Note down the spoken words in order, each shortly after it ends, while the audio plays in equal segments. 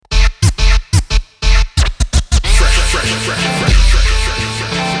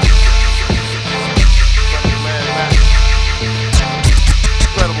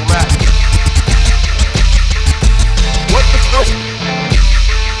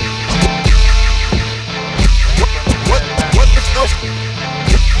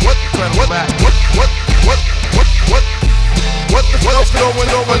What the fuck's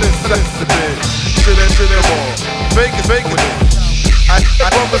going on inside the bed? Shit ain't more. Fake is fake. I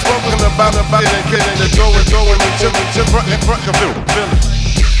bumpers about it and kidding and going and chillin' front of feeling.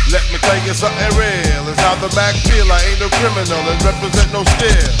 Let me tell you something real. It's how the back feel. I ain't no criminal and represent no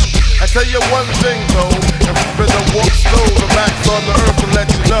steer. I tell you one thing though, if you better walk slow, the back's on the earth to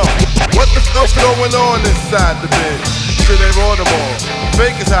let you know what the fuck's going on inside the bed. Shit ain't Baltimore.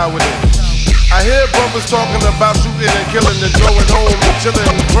 Fake is how it is. I hear brothers talking about shooting and killing and going home and chilling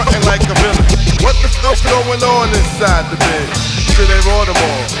and fronting like a villain. What the fuck's going on inside the bed? Shit ain't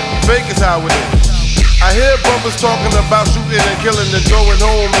Baltimore. Fake is how it is. I hear brothers talking about shooting and killing and going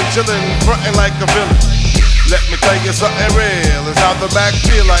home and chilling and fronting like a villain. Let me tell you something real. It's how the back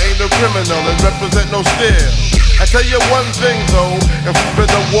feel. I ain't no criminal and represent no steer. I tell you one thing though, if you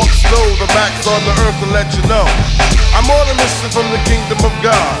better walk slow, the back's on the earth to let you know. I'm on a mission from the kingdom of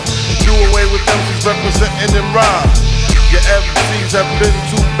God. Do away with them who's representing them rhyme. Your MCs have been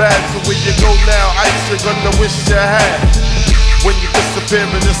too bad, so where you go now, I used to gonna wish you had. When you disappear,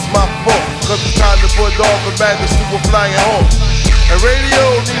 and it's my fault, cause it's time to put all the madness to a flying horse. And radio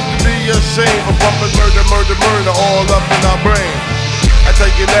needs to be ashamed for pumping murder all up in our brain. I tell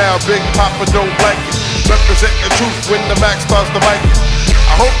you now, Big Papa don't like it. Represent the truth when the Mac starts to bite it.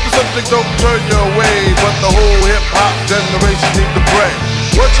 I hope the subject don't turn your way, but the whole hip-hop generation need to pray.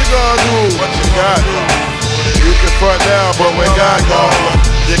 What you gonna do? What you gotta do? You can front now, but when God comes,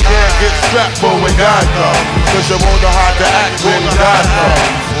 you can't get strapped, but when God comes, cause you won't know how to act when God comes.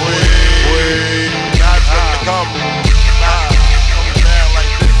 God's gonna come down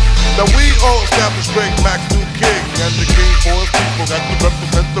like this. Now we all establish straight Max new king, and the king for his people got to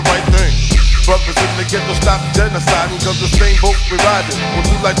represent the right thing. Brothers in the ghetto stop genociding, cause the same boat we riding will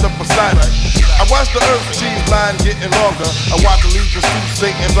do like the Poseidon. I watch the earth cheese line getting longer. I watch the legions through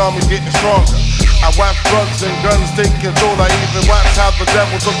Satan's army getting stronger. I watch drugs and guns take control. I even watch how the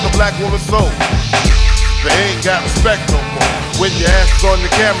devil took the black woman's soul. They ain't got respect no more. When your ass is on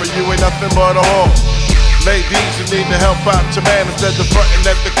the camera, you ain't nothing but a whore. Ladies, you need to help out your man instead of fronting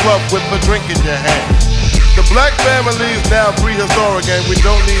at the club with a drink in your hand. The black family is now prehistoric and we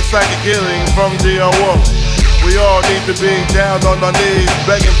don't need psychic healing from D.R. Warren. We all need to be down on our knees,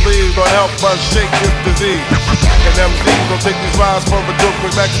 begging please don't help us shake this disease. And MCs don't take these rhymes for a joke,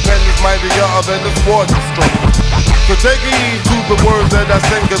 with Max Penn is mightier than the sports stroke. So take heed to the words that I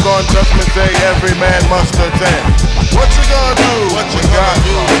sing, cause on Judgment Day every man must attend. What you gonna do? What you gonna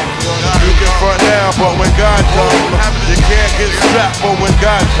do? You can front now, but when God comes, you can't get strapped, but when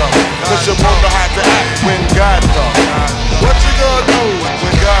God comes, cause you won't know how to act when God comes. What you gonna do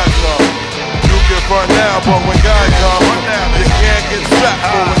when God comes? You can front now, but when God comes, you can't get strapped,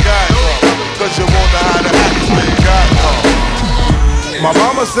 but when God comes, cause you won't know how to act when God comes. My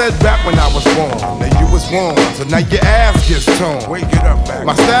mama said back when I was born that you was warm, so now your ass gets torn. Wake it up, back.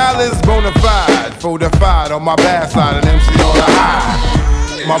 My style is bona fide, fortified on my bad side and MC on the high.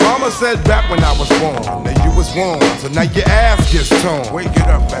 My mama said back when I was born that you was warm, so now your ass gets torn. Wake it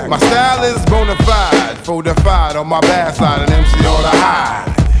up, back. My style is bona fide, fortified on my bad side and MC on the high.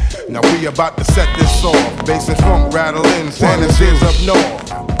 Now we about to set this off, bass and funk rattling, fantasies up north.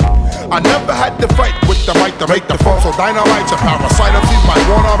 I never had to fight with the mic to make the funk, so dynamite to parasite MCs might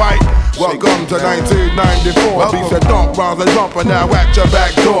wanna bite. Welcome to 1994, beats that dump, rounds and jump, and now at your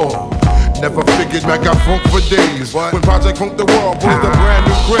back door. Never figured I got funk for days. When Project Funk the World was the brand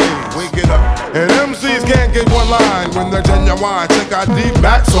new craze. Wake it up. And MCs can't get one line when they're genuine. Check out deep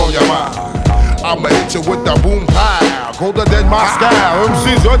backs on your mind. I'ma hit you with the boom pow, colder than my style.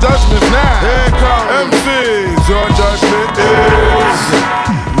 MCs, your judgment now. Here it comes. MCs, your judgment is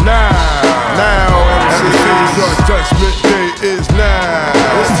now. Now, MCs, your judgment day is now.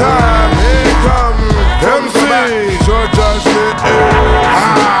 It's time. Here it comes. MCs, your judgment is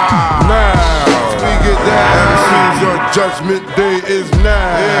now. We get down. MCs, your judgment day is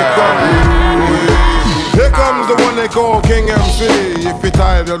now. Here it comes. Here comes the one they call King MC. If you're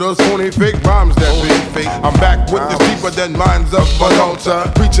tired of those phony fake rhymes that be fake, I'm back with this deeper than minds up on altar,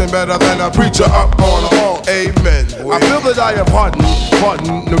 preaching better than a preacher up on the wall. Amen. I feel that I am pardoned.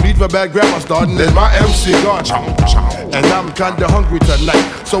 No need for bad grammar starting in my MC gone. And I'm kinda hungry tonight,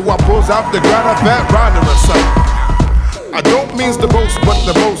 so I pulls out the grind of fat rind to recite. I don't mean to boast, but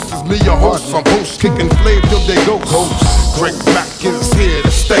the most is me, your host. From post kicking flame till they go coast. Greg Mack is here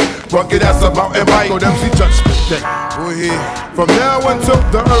to stay. Rugged as a mountain bike, go MC Judgment Day. We're here from now until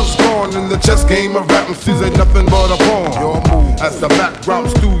the earth's gone. In the chess game of rap, MCs ain't nothing but a pawn. Your move as the Mac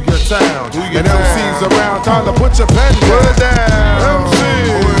drops through your town. And MCs around, time to put your pen down.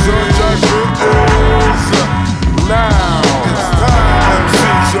 MCs, your judgment is now. It's time.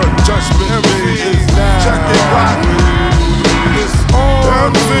 MCs, your judgment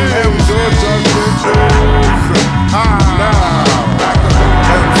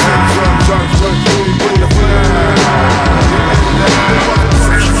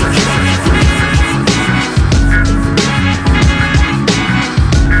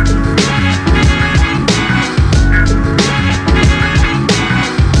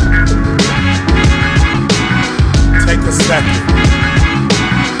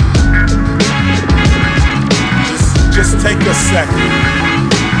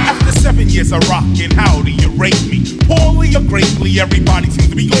years of rockin', how do you rate me? Poorly or greatly, everybody seems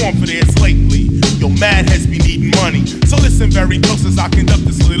to be going for this lately. Yo, mad heads be needing money, so listen very close as I conduct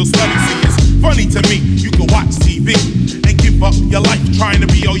this little study. See, it's funny to me, you can watch TV and give up your life trying to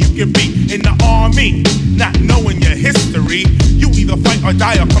be all you can be in the army, not knowing your history. You either fight or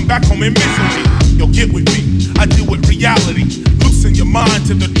die or come back home in misery. Yo, get with me, I deal with reality. Loosen your mind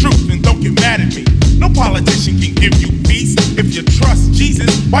to the truth and don't get mad at me. No politician can give you peace. If you trust Jesus,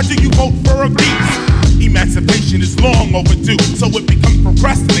 why do you vote for a beast? Emancipation is long overdue, so it becomes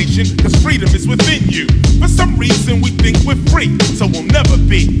procrastination, cause freedom is within you. For some reason we think we're free, so we'll never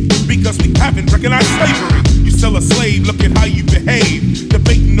be, because we haven't recognized slavery. You still a slave, look at how you behave,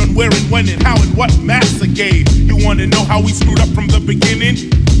 debating on where and when and how and what master gave. You wanna know how we screwed up from the beginning?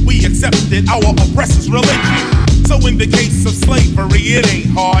 We accepted our oppressor's religion. So in the case of slavery, it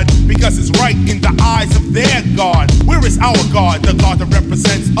ain't hard, because it's right in the eyes of their God. Where is our God? The God that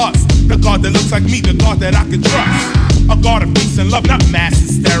represents us, the God that looks like me, the God that I can trust. A God of peace and love, not mass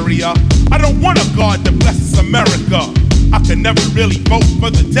hysteria. I don't want a God that blesses America. I can never really vote for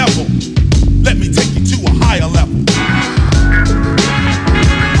the devil. Let me take you to a higher level.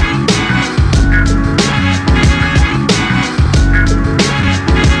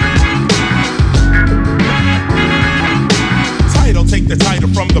 Take the title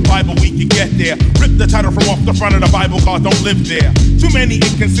from the Bible, we can get there. Rip the title from off the front of the Bible, God don't live there. Too many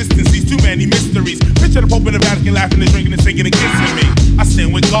inconsistencies, too many mysteries. Picture the Pope in the Vatican laughing and drinking and singing and kissing me. I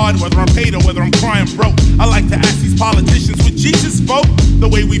stand with God, whether I'm paid or whether I'm crying broke. I like to ask these politicians, would Jesus spoke?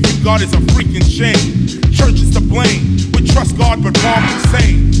 The way we view God is a freaking shame. Church is to blame. We trust God but wrong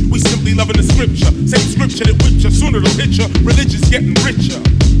Hussein. We simply loving the scripture. Same scripture that whips you, sooner it'll hit you. Religion's getting richer.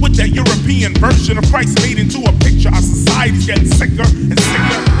 With that European version of Christ made into a picture, our society's getting sicker and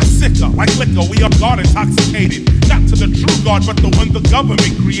sicker and sicker. Like liquor, we are God intoxicated. Not to the true God, but the one the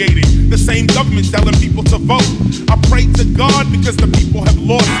government created. The same government telling people to vote. I pray to God because the people have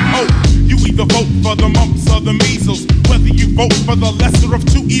lost hope. You either vote for the mumps or the measles. Whether you vote for the lesser of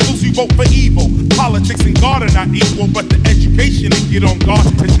two evils, you vote for evil. Politics and God are not equal, but the education they get on God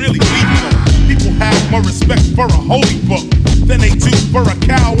is really lethal. People have more respect for a holy book than they do for a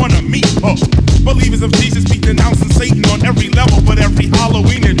cow on a meat hook. Believers of Jesus be denouncing Satan on every level, but every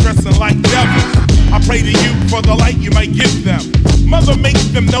Halloween they're dressing like devils. I pray to you for the light you might give them. Mother, make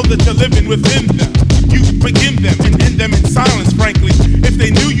them know that you're living within them. You forgive them and end them in silence, frankly. If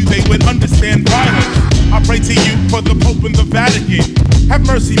they knew you, they would understand violence. I pray to you for the Pope and the Vatican. Have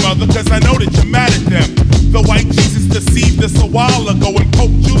mercy, Mother, cause I know that you're mad at them. The white Jesus deceived us a while ago, and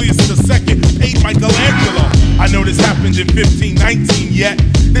Pope Julius II paid Michelangelo. I know this happened in 1519, yet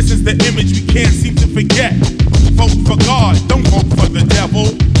this is the image we can't seem to forget. Vote for God, don't vote for the devil.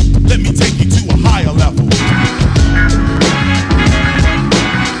 Let me take you to a higher level.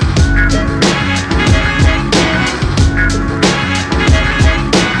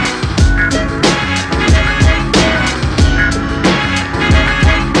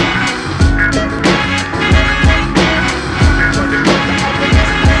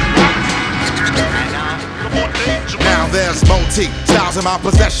 There's styles in my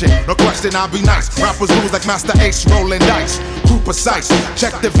possession. No question, I'll be nice. Rappers lose like Master Ace rolling dice. Group precise,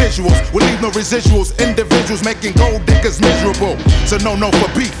 check the visuals. We leave no residuals. Individuals making gold diggers miserable. So no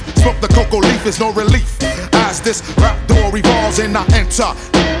for beef. Smoke the cocoa leaf is no relief. As this rap door revolves and I enter.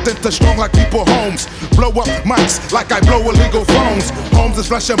 Enter strong like people homes. Blow up mics like I blow illegal phones. Homes is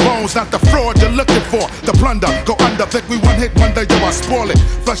flesh and bones, not the fraud you're looking for. The plunder, go under, think we one hit wonder, yo I spoil it.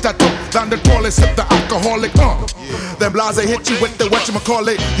 Flush that dope down the toilet, sip the alcoholic. Then blase hit you with the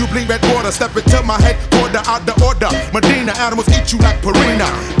whatchamacallit. You bleed red water, step into my head, order out the order. Medina, animals eat you like Purina.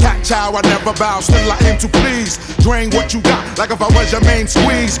 Cat chow, I never bow, still I aim to please. Drain what you got, like if I was your main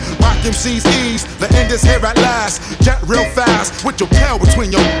squeeze. Rock MC's ease, the end is here at last. Jet real fast, with your tail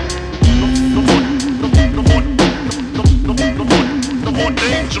between your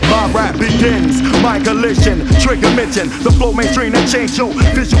my rap begins, my collision, trigger mention, the flow mainstream that change your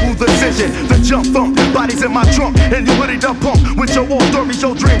visual decision. The jump thump, bodies in my trunk, and you hoodie the pump. With your war stories,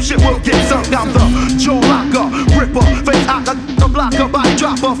 your dream shit will get sunk. I'm the Joe Locker, Ripper, face Ocker, the blocker, body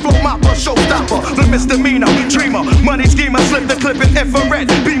dropper, flow mopper, showstopper, the misdemeanor, dreamer, money schemer, slip the clip in infrared,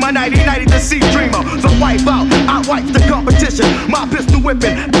 be my 90-90 the sea dreamer, the wipe out, I wipe the competition, my pistol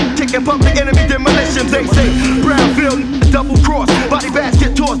whipping, kicking public enemy demolition. They say Brownfield, double cross, body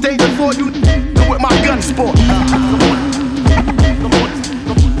basket toss, danger for you with my gun sport.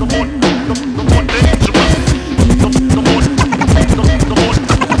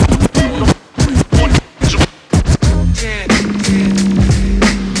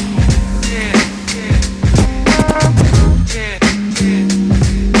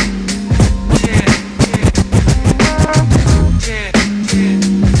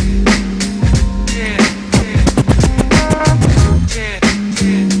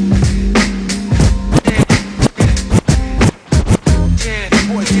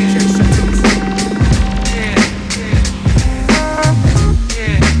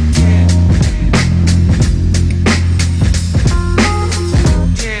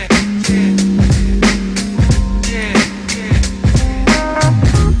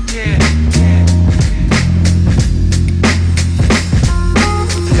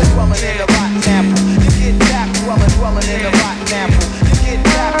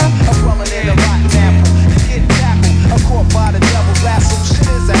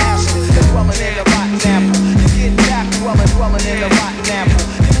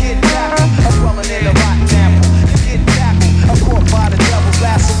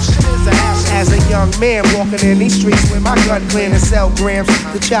 Rolling in these streets with my gun clean and sell grams.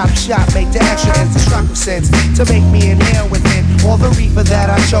 The chop shop make the extra ends destructive sense to make me inhale within all the reefer that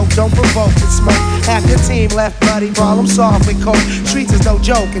I choke. Don't provoke the smoke. Half your team left bloody, problem solved with coke. Streets is no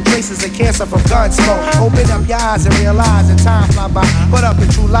joke, and traces of cancer from gun smoke. Open up your eyes and realize that time fly by. Put up the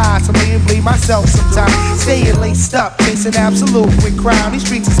true lies, so me and bleed myself sometimes. Staying laced up, chasing absolute with crime. These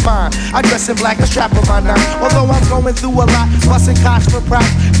streets is fine. I dress in black and strap on my knife. Although I'm going through a lot, busting cops for prop,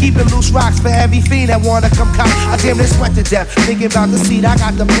 keeping loose rocks for every fiend that wanna come cop. I damn near sweat to death, thinking about the seed I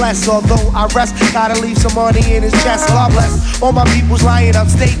got to bless. Although I rest, gotta leave some money in his chest. God bless all my people's lying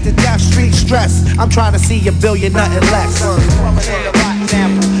upstate to death, street stress. I'm trying to see a billion, nothing less. Dwelling in the rotten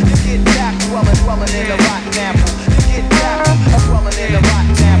apple, you get back. Dwelling in the rotten apple, you get back. Dwelling in the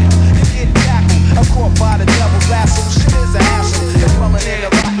rotten apple, you get back. I'm caught by the devil's lasso, shit is a hassle. Dwelling in the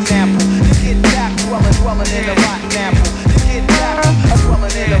rotten apple, you get back. Dwelling in the rotten apple, you get back.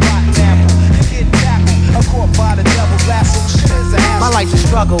 Dwelling in the rotten apple, you get back. I'm caught by the devil's lasso, shit is a hassle. My life's a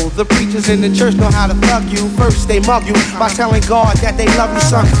struggle. The preachers in the church know how to thug you. First they mug you by telling God that they love you,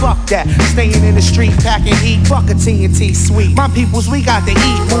 son. Fuck that. Staying in the street, packing heat. Fuck a TNT sweet. My peoples, we got to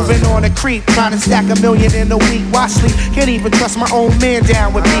eat. Moving on the creep, trying to stack $1 million in a week. Why sleep? Can't even trust my own man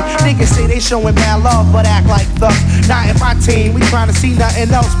down with me. Niggas say they showing bad love, but act like thugs. Not in my team. We trying to see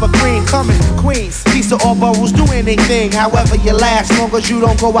nothing else but green. Coming from Queens. Peace to all boroughs, do anything. However you last, long as you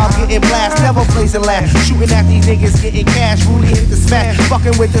don't go out getting blast. Never blazing last. Shooting at these niggas, getting cash. Rudy hit the smash.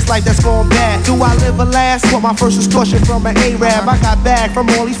 Fucking with this life that's going bad. Do I live or last? Got my first extortion from an Arab. I got bagged from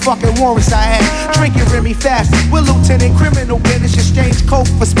all these fucking warrants I had. Drinking Remy fast. With Lieutenant Criminal business. Exchange coke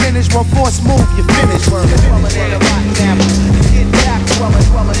for spinach. One force move, you finish. Dwelling in the rotten apple. Get back.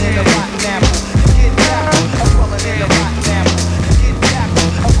 Dwelling in the rotten apple. Get back. Dwelling in the rotten apple. Get back.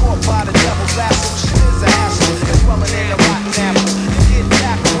 I'm caught by the devil's lasso. Shit is a hassle. Dwelling in the rotten apple. Get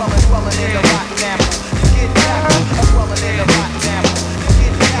back. Dwelling in the rotten apple. Get back. Dwelling in the rotten apple.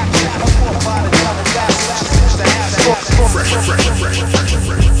 Get back. I'm caught by the devil's lasso. Shit is a hassle.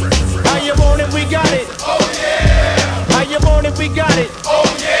 How you want it? We got it. Oh yeah. How you want it? We got it. Oh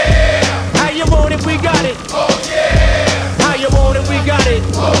yeah. How you want it? We got it. Oh yeah. How you want it? We got it.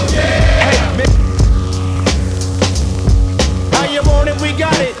 Oh yeah. Hey, how you want it? We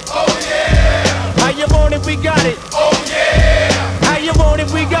got it. Oh yeah. How you want it? We got it. Oh yeah. How you want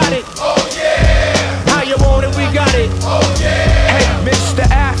it? We got it. Oh yeah. How you want it? We got it. Oh yeah. Hey, Mr.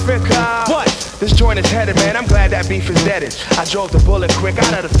 Africa. What? This joint is headed, man. I'm glad that beef is deaded. I drove the bullet quick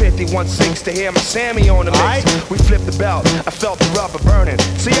out of the 51.6 to hear my Sammy on the mix. We flipped the belt. I felt the rubber burning.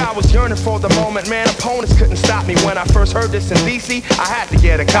 See, I was yearning for the moment, man. Opponents couldn't stop me. When I first heard this in DC, I had to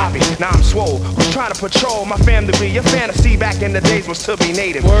get a copy. Now I'm swole. Who's trying to patrol my family? Your fantasy back in the days was to be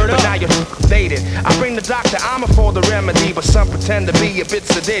native. But now you're dated. I bring the doctor, I'm for the remedy, but some pretend to be a bit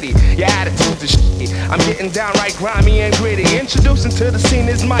sedity. Your attitude's is shitty. I'm getting downright grimy and gritty. Introducing to the scene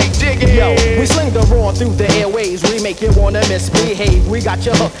is Mike Diggy. Yo, we sling the raw through the airways. We make you wanna misbehave. We got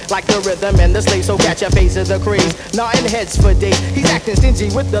you hooked like the rhythm and the slave, so catch your face of the craze. Nodding heads for days. He's acting stingy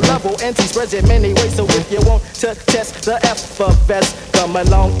with the level, and he spreads it many ways. So if you want to test the F-best, come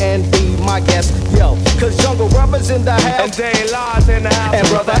along and be my guest. Yo, cause Jungle Brothers in the house, and Day Laws in the house, and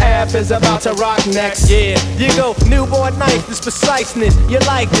Brother F is about to rock next. Yeah, you go newborn knife, this preciseness. You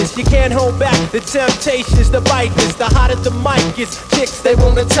like this, you can't hold back the temptations, the bite this. The hotter the mic gets, chicks they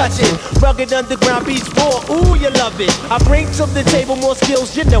wanna touch it. Rugged underground beats raw, ooh you love it. I bring to the table more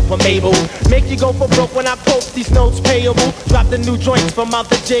skills, you know I'm able. Make you go for broke when I quote these notes payable. Drop the new joints from out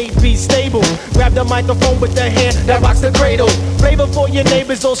the JB stable. Grab the microphone with the hand that rocks the cradle. Flavor for your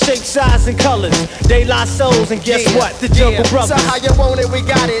neighbors, all shapes, size, and colors. They lost souls, and guess what? The Jungle Brothers. So how you want it, we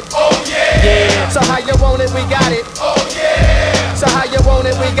got it. Oh yeah. Yeah. So how you want it, we got it. Oh yeah. So how you want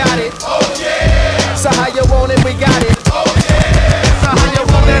it, we got it. Oh yeah. So how you want it, we got it. Oh yeah. So how you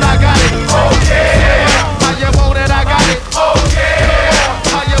want it, I got it. Oh yeah. How you want it, I got it. Oh yeah.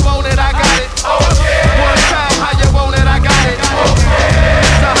 How you want it, I got it. Oh yeah. One time, how you want it, I got it. Oh yeah.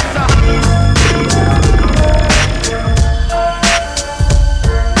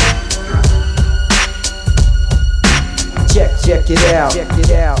 Check it out. Check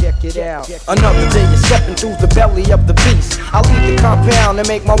it out. Check it out. Another day is stepping through the belly of the beast. I leave the compound and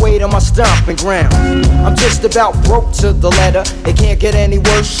make my way to my stomping ground. I'm just about broke to the letter. It can't get any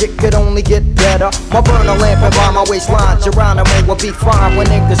worse, shit could only get better. My burner lamp and by my waistline, Geronimo will be fine when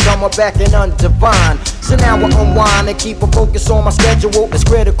niggas somewhere back and undivine. So now I unwind and keep a focus on my schedule. It's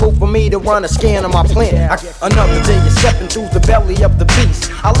critical for me to run a scan of my plan. Another day is stepping through the belly of the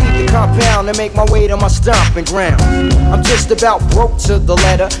beast. I leave the compound and make my way to my stomping ground. I'm just about broke to the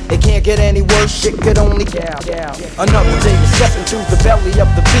letter. It can't get any worse, shit could only get. Another day is stepping through the belly of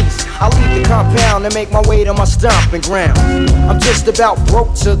the beast. I leave the compound and make my way to my stomping ground. I'm just about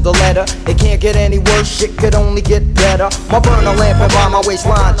broke to the letter. It can't get any worse, shit could only get better. My burner lamp and by my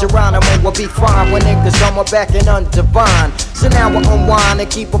waistline, Geronimo will be fine when niggas on my back and undivine. So now I unwind and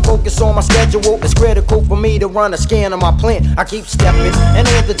keep a focus on my schedule. It's critical for me to run a scan of my plan. I keep stepping and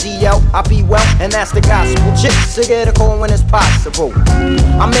on the DL, I be well, and that's the gospel. Chicks to get a call when it's possible.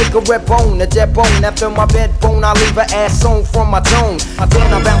 I make a red bone, a dead bone. After my bed bone, I leave her ass on from my tone.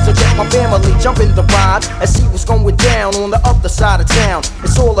 Then I bounce to check my family, jump in the ride and see what's going down on the other side of town.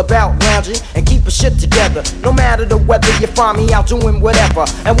 It's all about lounging and keeping shit together. No matter the weather, you find me out doing whatever.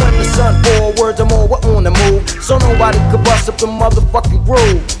 And when the sun forwards, I'm all we're on the move, so nobody could bust up the motherfucking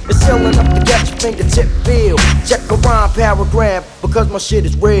groove. It's healing up to get your fingertip feel. Check a rhyme paragraph because my shit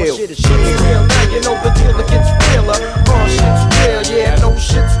is real. Shit's real, now you know the deal, it gets realer. Shit's real, yeah, no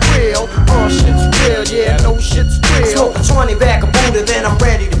shit's real. Shit's real, yeah, no shit's real. Smoke a 20 back of Buddha, then I'm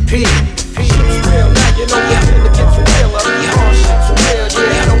ready to pee. Shit's real, now you know the deal, it gets realer. Shit's real,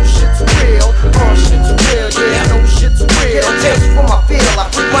 yeah, no shit's real. Shit's real, yeah, no shit's real. Get a taste from my feel, I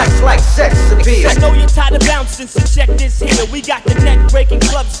treat mics like sex appeal. I know you're tired of bouncing, so check this here. We got the neck-breaking,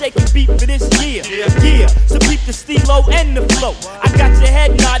 club-shaking beat for this year. Yeah, so keep the stilo and the flow. I got your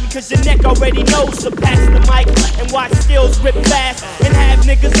head nodding cause your neck already knows. So pass the mic and watch skills rip fast. And have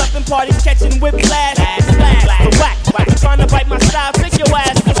niggas up in parties catching whiplash. Splash, the whack, trying to bite my style. Pick your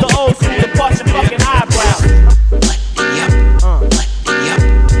ass to the old school and parch your fucking eyebrows.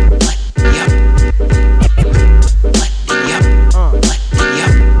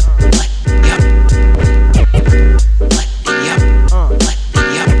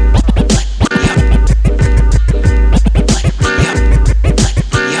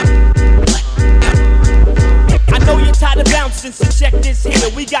 So check this here,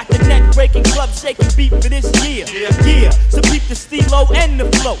 we got the neck-breaking, club-shaking beat for this year. Yeah, so keep the stilo and the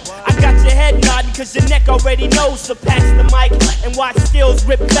flow. I got your head nodding cause your neck already knows. So pass the mic and watch skills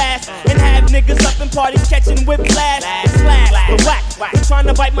rip fast. And have niggas up in parties catching whiplash. Splash, the whack, trying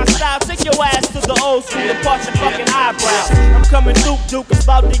to bite my style. Take your ass to the old school and parch your fucking eyebrows. I'm coming through, Duke, it's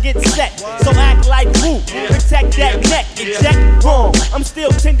about to get set. So act like woo, protect that neck, eject wrong. I'm still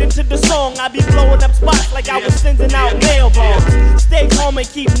tending to the song. I be blowing up spots like I was sending out mail bombs. Stay calm and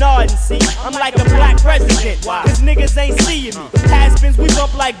keep nodding, see? I'm like a black president, cause niggas ain't seeing me. Has-beens, we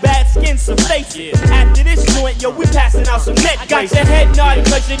bump like bad skin, so face it. After this joint, yo, we passing out some neck. Got your head nodding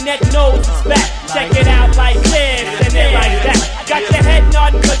cause your neck knows it's back. Check it out like this, and then like that. Got your head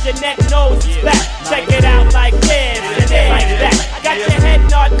nodding cause your neck knows it's back. Check it out like this, and then like that. Got your head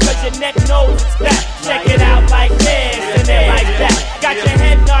nodding cause your neck knows it's back. Check it out like this, and then like that. Got your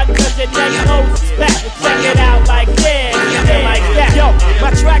head nodding cause your neck knows it's back. Check it out like this, and then like that. Yo,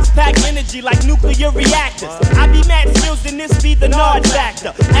 my tracks pack energy like nuclear reactors. I be mad skills and this be the nod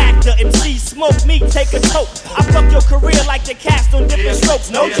factor. Actor, MC, smoke me, take a toke. I fuck your career like the cast on different strokes,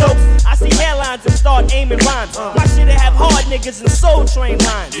 no jokes. I see hairlines and start aiming rhymes. My shit'll have hard niggas and soul train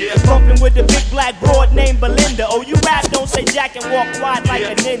lines. Bumping with the big black broad named Belinda. Oh, you rap, don't say jack and walk wide like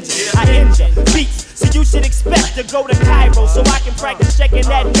a ninja. I injure beats, so you should expect to go to Cairo so I can practice shaking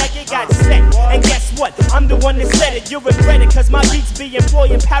that neck. It got set, and guess what? I'm the one that said it. You regret it, cause my beats be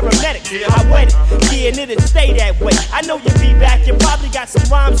employing paramedics. I wet it, yeah, and it'll stay that way. I know you be back, you probably got some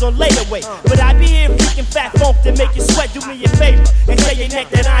rhymes on later way. But I be here freaking fat funk to make you sweat. Do me a favor and tell your neck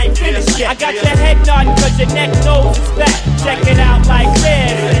that I ain't finished yet. I got your head nodding cause your neck knows it's back. Check it out like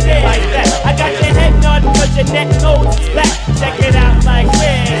this, and then like that. I got your head nodding cause your neck knows it's back. Check it out like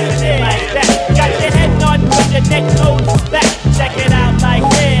this, and then like that. Got your head nodding cause your neck knows it's back. Check it out like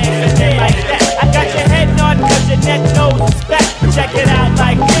this, and then like that. I got your head nodding cause your neck knows it's back. Check it out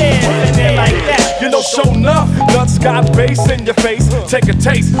like this, and then like that. You know, show enough, nuts got bass in your face. Take a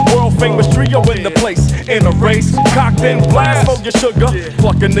taste, world famous trio in the place. In a race, cocked and blast for your sugar.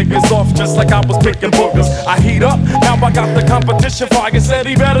 Plucking niggas off just like I was picking boogers. I heat up, now I got the competition fire. Said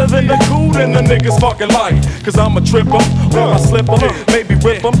he better than the cool and the niggas fucking like. Cause I'm a tripper, or I slip him, maybe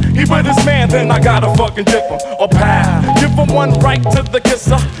rip him. He with his man, then I gotta fucking dip him. Or pal, give him one right to the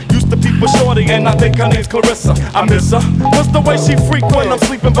kisser. Used to peep with shorty and I think her name's Clarissa. I miss her, cause the way she freak when I'm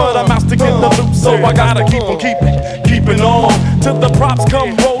sleeping. But I'm out to get the loop, so I gotta keep on keeping on. Till the props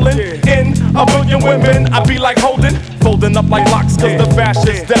come rolling in. A billion women, I be like holding, folding up like locks. Cause the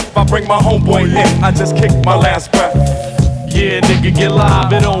fashion's death, I bring my homeboy in. I just kick my last breath. Yeah, nigga, get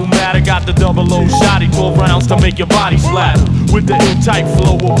live, it don't matter. got the 00 shotty, 12 rounds to make your body splatter. With the ill-type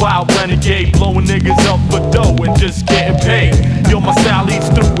flow, a wild renegade, blowing niggas up for dough and just getting paid. Yo, my style eats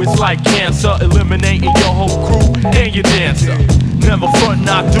through, it's like cancer, eliminating your whole crew and your dancer. Never front,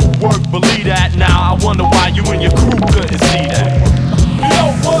 not do work, believe that. Now I wonder why you and your crew couldn't see that. You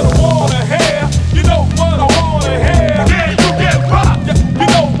know what I wanna hear. You know what I wanna hear. Yeah, you get popped. You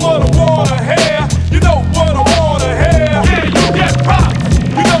know what I wanna hear. You know what I wanna hear. Yeah, you get popped.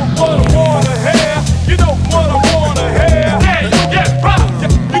 You know what I wanna hear. You know what I wanna hear. Yeah, you get popped.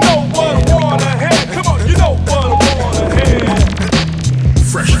 You know what I wanna hear. Come on, you know what I wanna hear.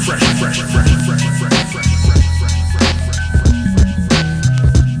 Fresh, fresh, fresh, fresh, fresh, fresh, fresh, fresh.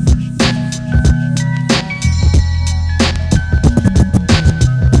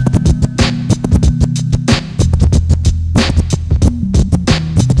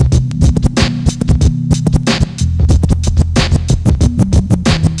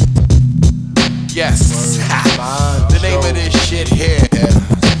 Yes, the name of this shit here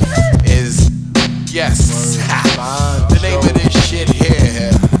is yes. The name of this shit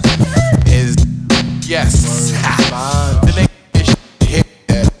here is yes. The name of this shit here,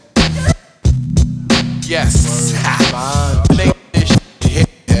 yes. The name of this shit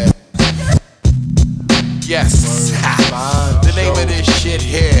here, yes. The name of this shit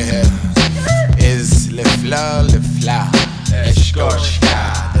here is Le Fleur,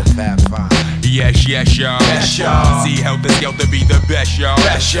 Escorcha, the Fab Five. Yes, yes, y'all. Yes, y'all. See Helter Skelter be the best, y'all.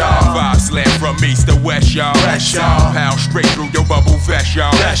 Best, y'all. 5 slam from east to west, y'all. Best, y'all. Pound straight through your bubble vest,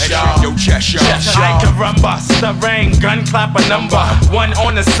 y'all. Best, And y'all. shake your chest, y'all. Chest, y'all. I can run bust the rain, gun clap a number. One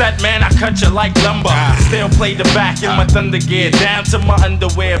on the set, man, I cut you like lumber. Still play the back in my thunder gear, down to my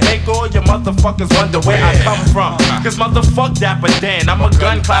underwear. Make all your motherfuckers wonder where I come from. Cause motherfuck Dapper Dan, I'm a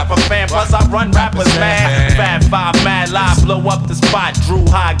gun clapper fan. Plus I run rappers, man. Fat 5, mad live, blow up the spot. Drew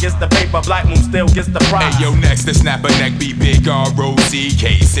High gets the paper, Black Moon still gets the prize. Hey, yo, next to snap a neck, be big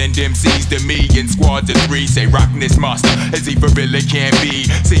R-O-C-K. Send MCs to me in squads of 3. Say rockin' this monster as he for really can be.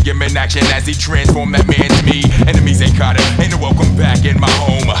 See him in action as he transform that man to me. Enemies ain't caught him, ain't no welcome back in my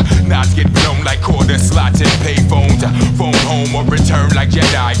home. Knots get blown like quarter slots and pay phones. Phone home or return like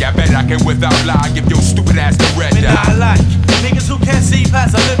Jedi. I bet I can without lie give your stupid ass the red And I eye. like niggas who can't see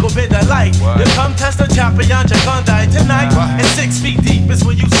past a little bit of light. You come test the champion, you're gonna die tonight. And 6 feet deep is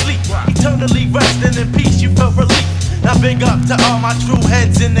where you sleep. Eternally resting in peace, you feel relief. Now big up to all my true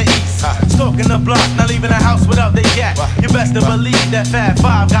heads in the east. Stalking the block, not leaving the house without they gat. You best to believe that Fat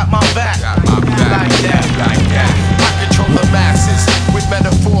 5 got my back. Like that. I control the masses with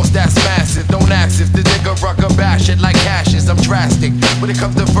metaphors that's massive. Don't ask if the nigga rucker bash it like ashes. I'm drastic. When it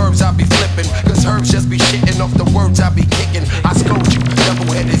comes to verbs, I be flipping. Cause herbs just be shitting off the words I be kicking. I scold you.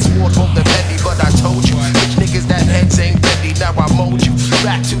 Double-headed sword, both the petty, but I told you. Bitch niggas that heads ain't ready. Now I mold you.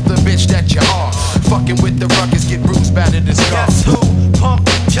 Back to the bitch that you are. Fucking with the ruckus, get bruised, battered and scarred. Guess who? Pump,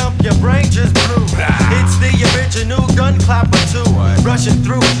 jump, your brain just blew. It's the original gun clapper too. Rushing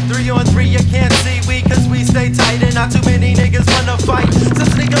through, 3 on 3, you can't see we, cause we stay tight and not too many niggas wanna fight.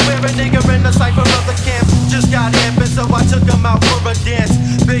 Since nigga wear a nigga in the sight from other camps. Just got hamping, so I took him out for a dance.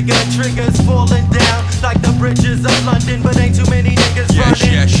 Bigger triggers falling down like the bridges of London, but ain't too many niggas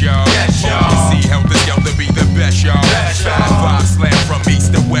running. Yes, y'all. Yes, y'all. See Helter Skelter be the best, y'all. Best, y'all. 5 slam from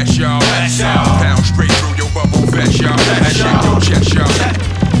east to west, y'all. Best, y'all. Pound straight through your bubble vest, y'all. And shake your chest, y'all.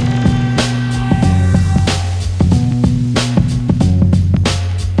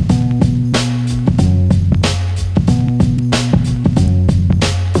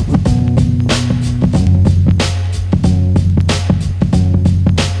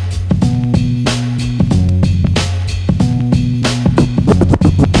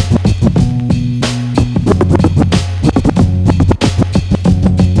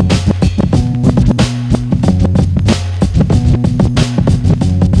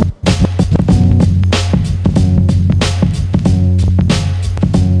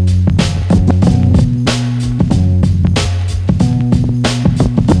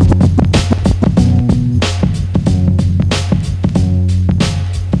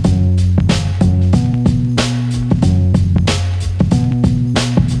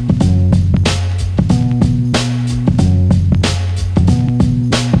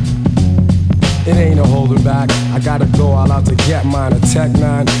 gotta go all out to get mine. A Tech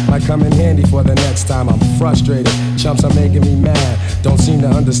 9 might come in handy for the next time. I'm frustrated, chumps are making me mad. Don't seem to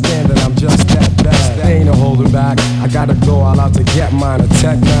understand that I'm just that bad. There ain't no holding back, I gotta go all out to get mine. A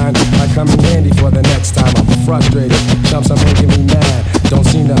Tech 9 might come in handy for the next time. I'm frustrated, chumps are making me mad. Don't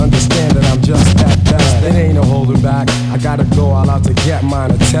seem to understand that I'm just that bad. There ain't no holding back, I gotta go all out to get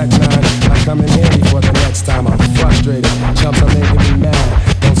mine. A Tech 9 might come in handy for the next time. I'm frustrated, chumps are making me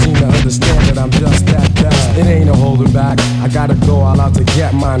mad. Don't seem to understand to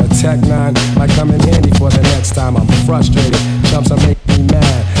get mine. A Tech 9 might come in handy for the next time I'm frustrated. Chumps are making me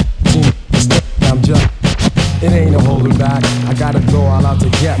mad. I'm just. It ain't no holding back. I gotta go all out to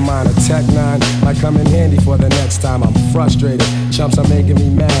get mine. A Tech 9 might come in handy for the next time I'm frustrated. Chumps are making me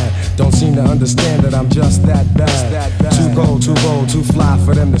mad. Don't seem to understand that I'm just that bad. Too bold, too fly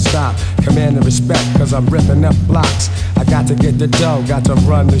for them to stop. Commanding respect, cause I'm ripping up blocks. I got to get the dough, got to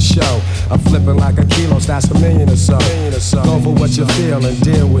run the show. I'm flipping like a kilo, that's $1 million or so. Go for what you feel and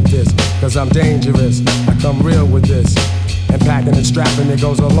deal with this, cause I'm dangerous. I come real with this. And packing and strapping, it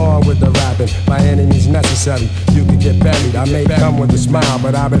goes along with the rapping. By any means necessary, you can get buried. I may come with a smile,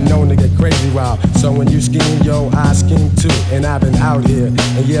 but I've been known to get crazy wild. So when you scheme, yo, I scheme too. And I've been out here,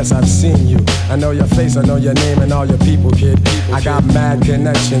 and yes, I've seen you. I know your face, I know your name and all your people, kid. I got mad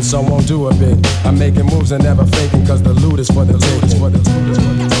connections, so won't do a bit. I'm making moves and never faking, cause the loot is for the taking.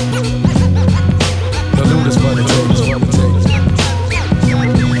 The loot is for the taking.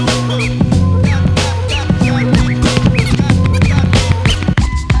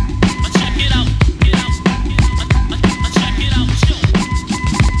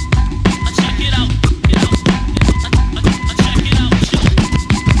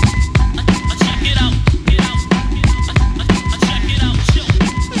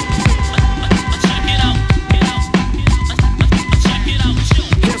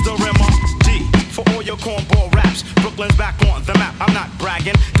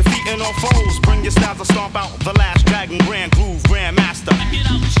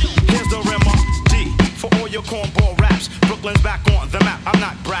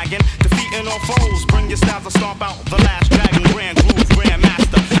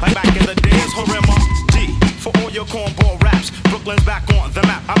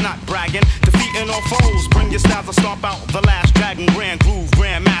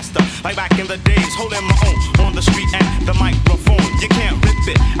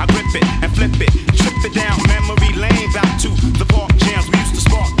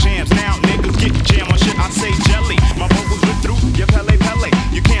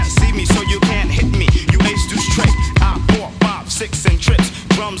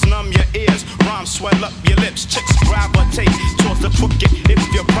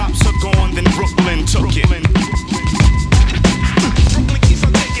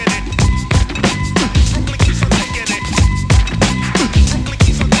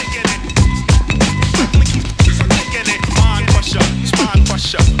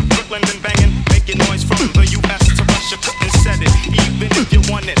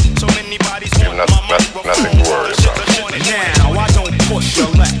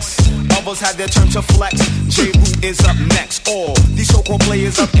 Had their turn to flex. J-Root is up next. All these so-called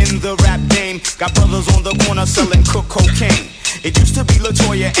players up in the rap game got brothers on the corner selling cook cocaine. It used to be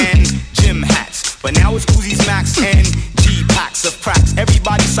LaToya and Jim hats, but now it's Uzi's Max and G-packs of cracks.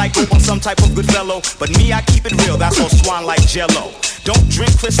 Everybody psycho on some type of good fellow, but me, I keep it real, that's all swan like Jello. Don't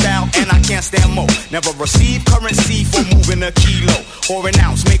drink Cristal and I can't stand mo. Never receive currency for moving a kilo or an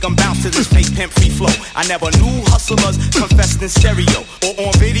ounce. Make them bounce to this fake pimp free flow. I never knew hustlers confessed in stereo or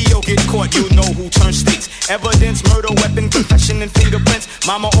on video. Get caught, you know who turns states. Evidence, murder, weapon, confession, and fingerprints.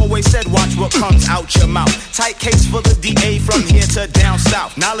 Mama always said, watch what comes out your mouth. Tight case for the DA from here to down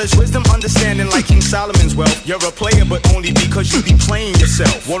south. Knowledge, wisdom, understanding like King Solomon's wealth. You're a player, but only because you be playing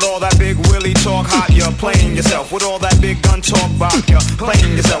yourself. With all that big willy talk hot, you're playing yourself. With all that big gun talk bop, you're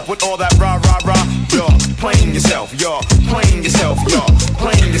playing yourself. With all that rah rah rah, you're playing yourself. You're playing yourself. You're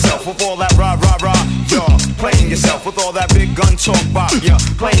playing yourself. With all that rah rah rah, you're playing yourself. With all that big gun talk bop, you're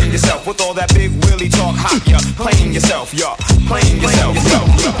playing yourself. With all that big willy talk hot, you're playing yourself. You're playing yourself.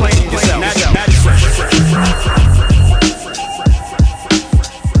 You're playing yourself. That's fresh.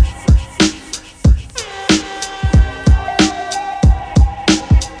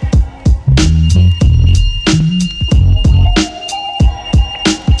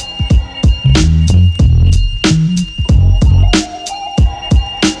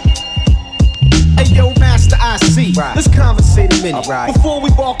 Right. Let's conversate a minute right. Before we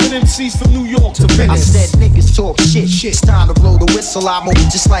walk with MCs from New York to Venice. I said niggas talk shit. It's time to blow the whistle. I move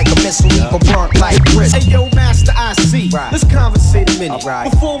just like a missile, leave a burnt like Chris. Hey yo, Master IC. Right. Let's conversate a minute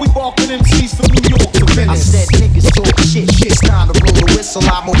right. Before we walk with MCs from New York to Venice. I said niggas talk shit. It's time to blow the whistle.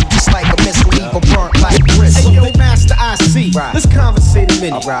 I move just like a missile, leave a burnt like Chris. Hey yo, Master IC. Right. Let's conversate a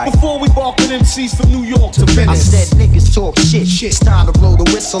minute right. Before we walk with MCs from New York to Venice. I said niggas talk shit. It's time to blow the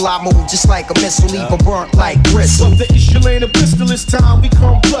whistle. I move just like a missile, leave a burnt like Chris. So the issue ain't a pistol, it's time we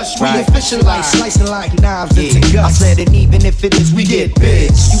come plush. We right. official like slicing like knives into guts. I said, and even if it is, we get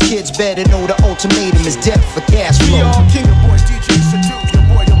bids. You kids better know the ultimatum is death for cash flow. We all king of boy DJ Seduce.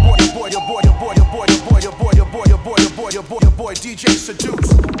 Your boy DJ DJ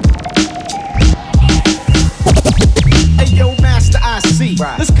seduce. Hey yo, Master IC,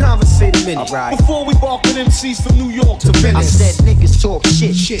 let's conversate a minute before we walk with MCs from New York to Venice. I said niggas talk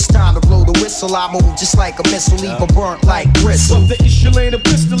shit. It's time to blow the whistle. I move just like a missile, leave a burnt like bristle. But the issue ain't a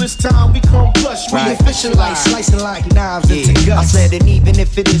pistol, it's time we come plush. We official like slicing like knives into guts. I said, and even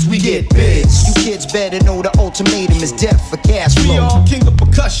if it is, we get bids. You kids better know the ultimatum is death for cash flow. We all king of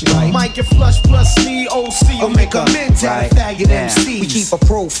percussion. Mike and Flush plus me, OC. Or make a midtown faggot MCs. We keep a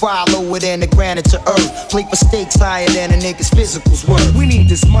profile lower than the granite to earth. Play for stakes higher than a nigga's physical's worth. We need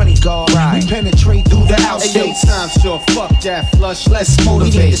this money, God. We penetrate through the outstates. Hey, time sure, fuck that Flush. Let's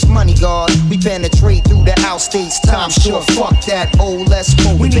motivate. We need this money, God. We penetrate through the outstates. Time sure, fuck that. Oh, let's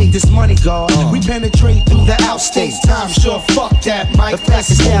motivate. We need this money, God. We penetrate through the outstates. Time sure, fuck that, Mike. The fact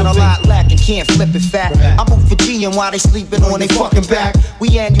is that a lot lacking, can't flip it fat. I move for G and while they sleeping on they fucking back.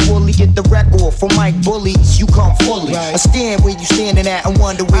 We annually get the record for Mike Bullies. You come fully. I stand where you standing at and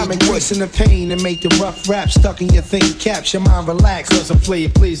wonder where I'm embracing the pain and make the rough rap stuck in your thinking caps. Your mind relax. Cause I play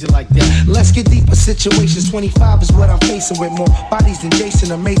it pleasing like that. Let's get deeper situations. 25 is what I'm facing with more bodies than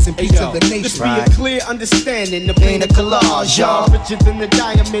Jason. Amazing piece of the nation. Let's be a clear understanding. The pain of collage, y'all. Richer than the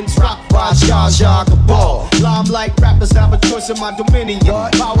diamonds. Rock, rise, y'all, ball. Limelight rappers have a choice in my dominion.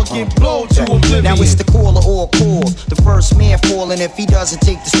 Power get blown to oblivion. Now it's the caller or call. The first man falling. If he doesn't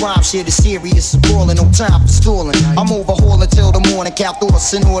take this rhyme shit as serious as brawling. No time for stalling. I'm overhauling till the morning. Count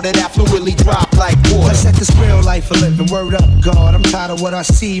thoughts in order that fluidly drop like water. Let's set this real life for living. Word up, God. I'm tired of what I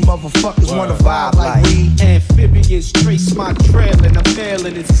see. Motherfuckers wanna vibe like we. Amphibians trace my trail and I'm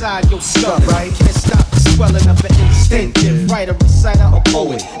failing inside your skull. Right? Can't stop the swelling of an instinctive writer, reciter, or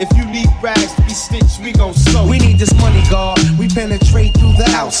poet. If you need rags to be stitched, we gon' sew. We need this money, God. We penetrate through the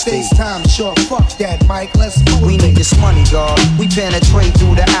outstates. Time short, fuck that, Mike. Let's motivate. We need this money, God. We penetrate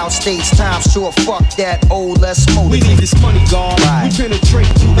through the outstates. Time short, fuck that. Oh, let's motivate. We need this money, God. We penetrate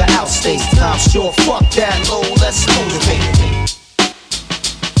through the outstates. Time short, fuck that. Oh, let's motivate.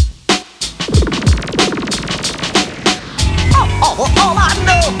 All I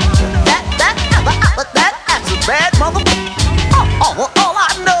know, that's a bad mother. All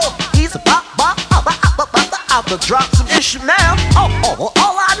I know, he's about to drop some issue now. All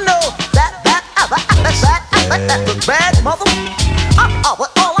I know, that's a bad mother.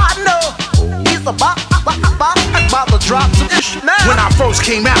 All I know, he's about to drop some issue now. When I first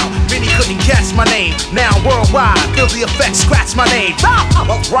came out, many couldn't guess my name. Now worldwide, feel the effects, scratch my name.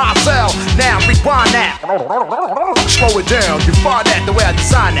 Rosell, now rewind that. Slow it down, you find that the way I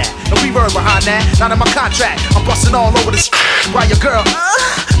design that. No reverb behind that, not in my contract. I'm busting all over this while your girl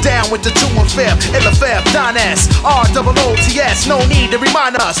down with the 2 and 5, Illa Fab, Don S, ROOTS. No need to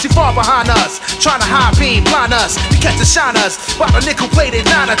remind us, too far behind us. Trying to high beam, blind us, you catch the shiners. While a nickel plated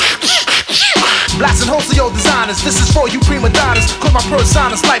niner. Blasting holes of your designers. This is for you prima donnas. Cause my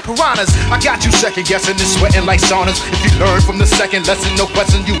personas like piranhas. I got you second guessing and sweating like saunas. If you learn from the second lesson, no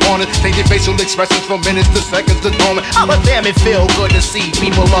question you want it. Take your facial expressions from minutes to seconds to dormant. Oh, but damn, it feel good to see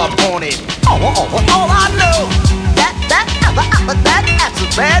people up on it. All I know, that's a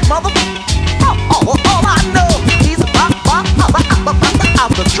bad mother. All I know, he's about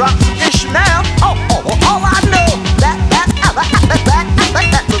to drop some issue now. All I know, that's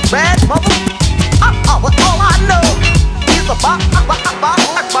a bad mother. All I know, he's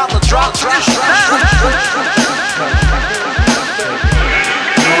about to drop some issue now.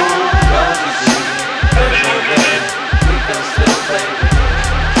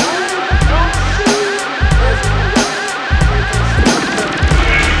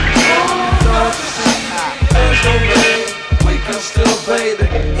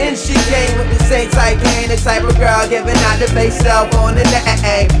 And she came with the same type game, the type of girl giving out the base cell phone in the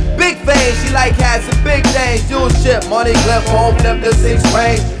name. Big fame, she like has some big names. Dual ship, money clip, home flip the 6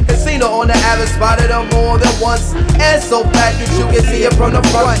 range. Casino on the average, spotted her more than once. And so fat that you can see it from the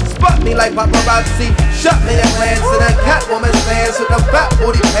front. Spot me like paparazzi, shot me in glance. And that Catwoman's fans with the fat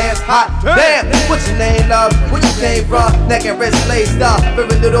booty pants. Hot damn, what's your name, love? Where you came from? Neck and wrist laced up,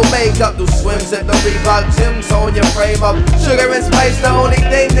 very little makeup. Do swims at the Reebok gyms on your frame up. Sugar and spice, the only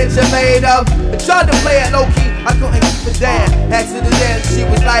thing that you made of. I tried to play it low key, I couldn't keep it down. Asked her to dance, she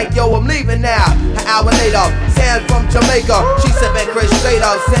was like, yo, I'm leaving now. An hour later, Sam from Jamaica. She said, man, Chris straight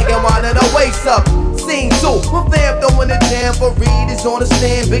up, singing while in her waist up. Scene 2, my fam throwing the jam for Reed is on the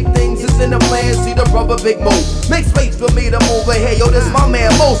stand. Big things is in the plan, see the brother big move. Make space for me to move ahead, yo, this my man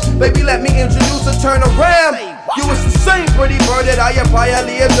Moose. Baby, let me introduce her, turn around. You was the same pretty bird that I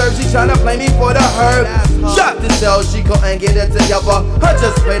priorly observed. She tryna play me for the herb. Shot to sell, she couldn't get it together. I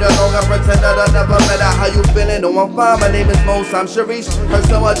just played along and pretend that I never met her. How you feeling? No, I'm fine, my name is Mose, I'm Sharice. Heard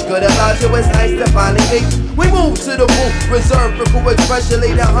so much good about you, it's nice to finally meet. We move to the booth, reserved for crew,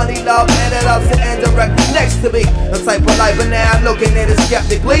 especially the honey love, and it up and directly next to me. The type of life, but now I'm looking at it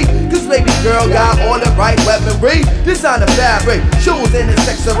skeptically. Cause baby girl got all the right weaponry. Designer fabric, shoes in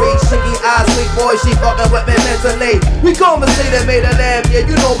accessories, shaky eyes, sweet boy, she fucking with me mentally. We conversate and made a laugh, yeah,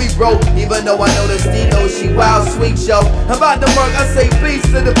 you know we broke. Even though I know the Stino, she wild, sweet show. About the work, I say peace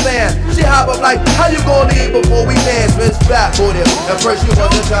to the fan. She hop up like, how you gonna leave before we dance? Miss Fat Booty. At first she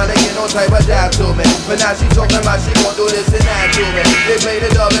wasn't trying to get no type of jab to me, but now she talking about she gon' do this and that to me. They played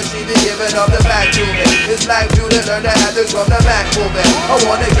it up and she been giving up the back to me. It's like you to learn to have this from the back movement. I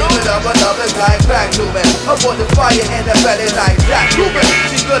wanna give it up another time back to me. I put the fire in the belly like that to me.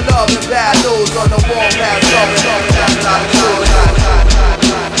 She good love and bad news on the wall, pass up and up and down like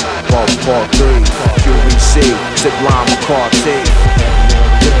Part 3, QVC, Zip Line McCarthy.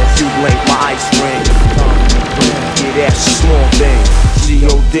 You blink my ice ring. Yeah, that's a small thing.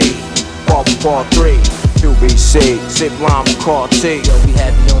 G.O.D. Part 3, QVC, Zip Line McCarthy. Yo, we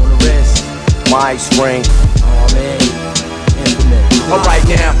have it on the wrist. My ice ring. Oh man, infinite. Alright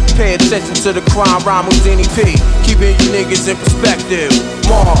now, pay attention to the crime rhyme with Denny P. Keeping you niggas in perspective.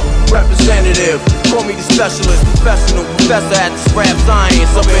 Mar, representative. Call me the specialist, professional professor at the scrap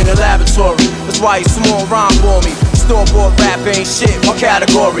science up in the laboratory. That's why you small rhyme for me. Store-bought rap ain't shit, my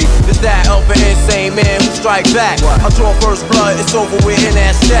category is that of an insane man who strike back. I draw first blood, it's over with in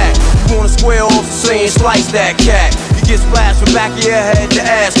that stack. You wanna square off the scene, slice that cat. You get splashed from back of your head to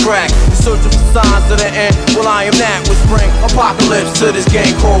ass crack. You're searching for signs of the end, well I am that. Which bring apocalypse to this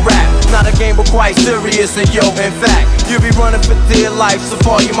game called rap. Not a game but quite serious, and yo, in fact, you'll be running for dear life, so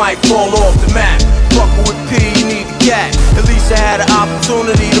far you might fall off the map. Fuckin' with P, you need a cat. At least I had an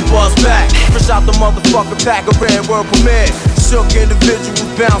opportunity to bust back. Fresh out the motherfucking pack of red word permit. Shook individuals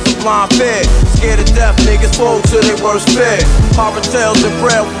bouncing blind fear. Scared to death, niggas fold to their worst fear. Horror tales and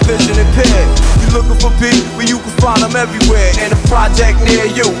braille with vision impaired. You looking for P, well you can find them everywhere. In a project near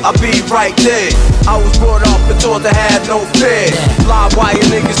you, I'll be right there. I was brought up and taught to have no fear. Live wire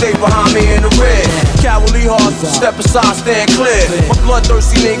niggas, they behind me in the rear. Cowardly hearts, step aside, stand clear. My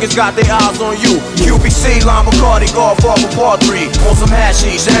bloodthirsty niggas got their eyes on you. QBC, Lime McCarty, Godfather Part 3. On some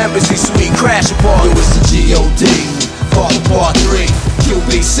hashish, the embassy suite, crash apart. It was the G.O.D. Part 3.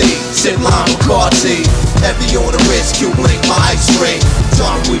 QBC, Zip Line McCarthy. Heavy on the wrist, Q blink, my ice ring.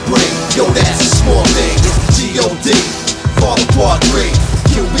 Time we bring, yo that's a small thing. It's the G.O.D. Part 3.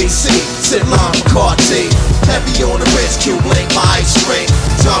 QBC, Zip Line McCarthy. Heavy on the wrist, Q blink, my ice ring.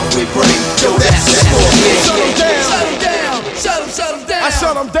 Time we bring, yo that's a small thing. Shut him down. I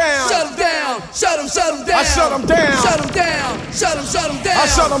shut him down. Shut him down. Shut him down. I shut him down. Shut him down. Shut him down. I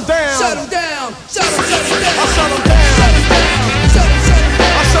shut him down. Shut him down. Shut him down.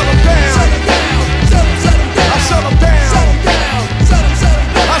 I shut him down. Shut him down. I shut him down. I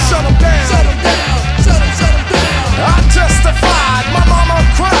shut him down. I shut him down. I testified, my mama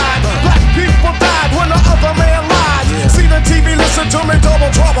cried. Black people died when the other man lied. See the TV, listen to me, double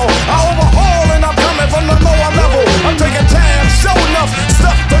trouble. I overhaul and I'm coming from the lower level. I'm taking tabs, show enough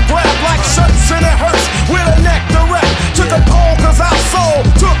stuff to grab like shirts and it hurts with a neck direct to the pole. Cause our soul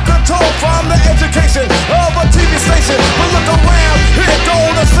took control from the education of a TV station. But look around, here go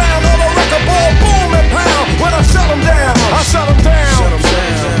the sound of a record ball, boom and pound. When I shut them down, I shut them down.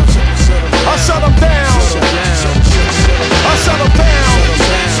 I shut them down. I shut them down.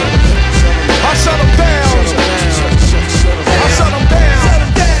 I shut them down. I shut them down.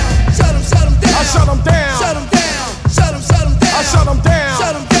 I shut them down. I shut them down.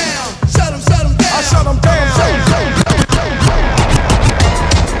 I shut them down.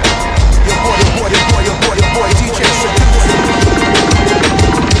 Your boy, DJ.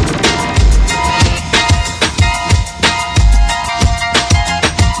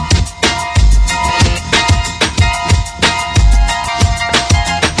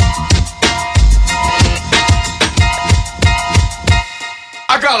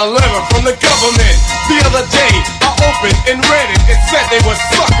 Got a letter from the government the other day. I opened and read it. It said they were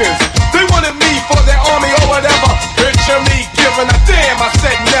suckers. They wanted me for their army or whatever. Picture me giving a damn. I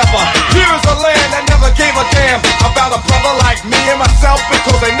said never. Here's a land that never gave a damn about a brother like me and myself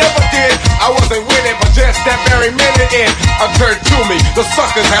because they never did. I wasn't with it, but just that very minute it occurred to me the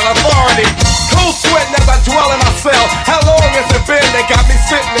suckers had authority. Cold sweating as I dwell in my cell. How long has it been? They got me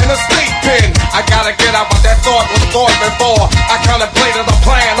sitting in a state pen. I gotta get out what that thought was thought before. I contemplated a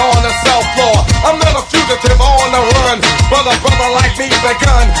plan on the cell floor. I'm not a fugitive on the run, but a brother like me's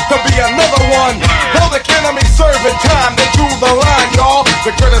begun to be another one. Public enemy serving time, they drew the line, y'all.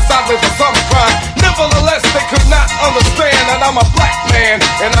 They criticized me for some crime. Nevertheless, they could not understand that I'm a black man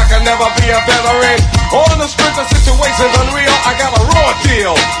and I can never be a veteran. On the strength of situations unreal, I got a raw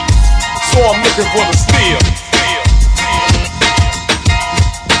deal. so I'm looking for the steel.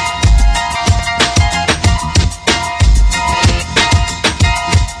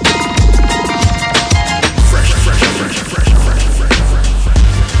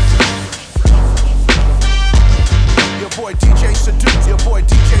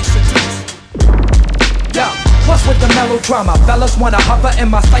 What's with the melodrama? Fellas wanna hover in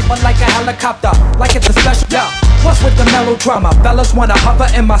my cipher like a helicopter, like it's a special. Yeah. What's with the melodrama? Fellas wanna hover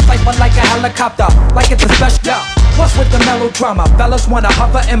in my cipher like a helicopter, like it's a special. Yeah. What's with the melodrama? Fellas wanna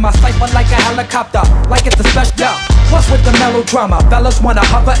hover in my cipher like a helicopter, like it's a special. Yeah. What's with the melodrama? Fellas wanna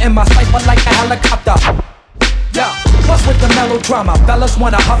hover in my cipher like a helicopter. Yeah. What's with the melodrama? Fellas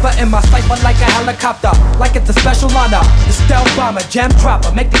wanna hover in my cipher like a helicopter, like it's a special honor. The stealth bomber, jam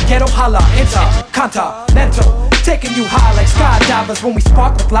dropper, make the ghetto holler. Intercontinental, taking you high like skydivers when we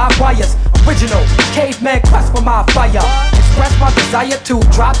spark with live wires. Original caveman quest for my fire. Express my desire to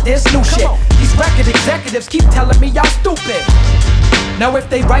drop this new shit. These record executives keep telling me y'all stupid. Now if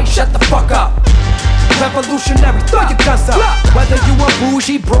they right, shut the fuck up. Revolutionary, throw your guns up. Whether you a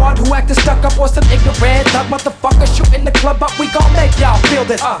bougie broad who actin' stuck up or some ignorant thug motherfucker shooting the club up, we gon' make y'all feel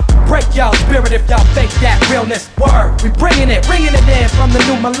this. Break y'all spirit if y'all fake that realness. Word, we bringing it in from the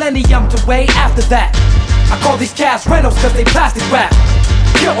new millennium to way after that. I call these cats rentals cause they plastic wrap.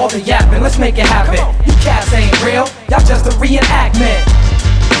 Kill all the yapping, let's make it happen. You cats ain't real, y'all just a reenactment.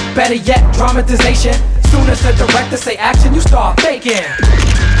 Better yet, dramatization. Soon as the director say action, you start faking.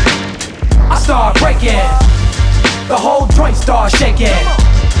 I start breaking, the whole joint starts shaking.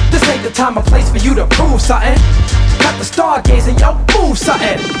 This ain't the time or place for you to prove something. Cut the stargazing, yo, move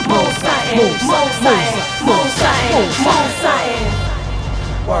something. Move something, move something, move something, move something.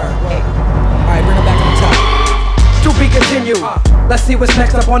 Word. Alright, bring it back to the top. To be continued. Let's see what's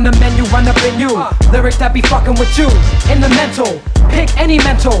next up on the menu. Run up in you. Lyrics that be fucking with you. In the mental, pick any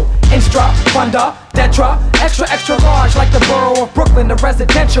mental. Instra, funda, detra, extra large like the borough of Brooklyn, the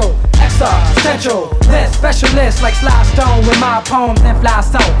residential. Existential, list, specialist like Sly Stone with my poems and fly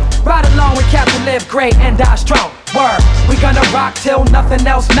zone. Ride along with Captain Live Great and die strong. Word, we gonna rock till nothing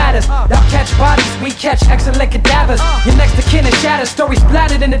else matters. Y'all catch bodies, we catch excellent cadavers. Your next to kin is shattered, stories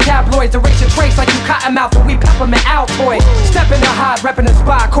splattered in the tabloids. Erase your trace like you cotton mouth and we peppermint Altoids. Step in the hot, reppin' the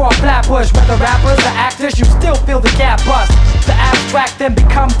spot called Flatbush. Whether rappers or actors, you still feel the gap bust. The abstract then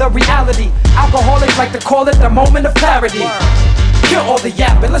become the reality. Alcoholics like to call it the moment of clarity. Kill all the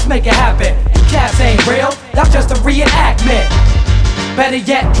yapping, let's make it happen. You cats ain't real, y'all just a reenactment. Better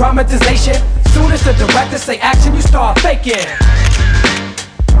yet, dramatization. Soon as the director say action, you start faking.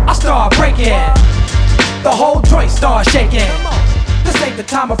 I start breaking, the whole joint starts shaking. This ain't the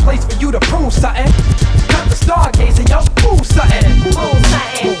time or place for you to prove something. Cut the stargazing, yo, move something. Move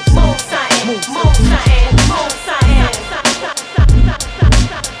something, move something, move something, move something.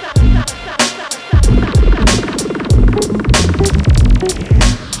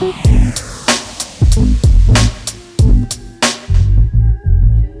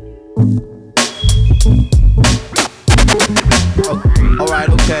 Alright,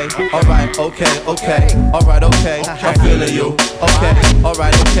 okay, alright, okay, alright, okay, I'm feeling you. Okay,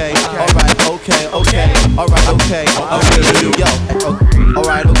 alright, okay, alright, okay, alright, okay, I'm feeling you. Yo,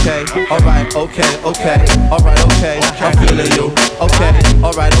 alright, okay, alright, okay, alright, okay, I'm feeling you. Okay,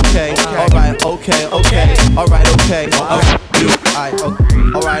 alright, okay, alright, okay, alright, okay, I'm feeling you.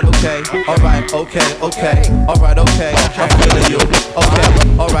 Alright, okay, alright, okay, alright, okay, I'm feeling you. Okay,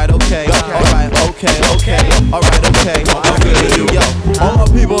 alright, okay, alright, okay, alright, okay, I'm feeling you. Yo, all my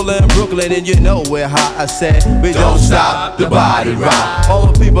people in Brooklyn and you know we're hot. I said we don't stop the body rock. All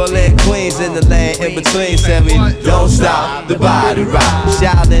the people in Queens in the land in between said we don't stop the body rock.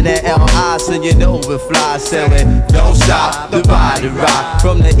 Shouting at L.I. so you know we fly. Said we don't stop the body rock.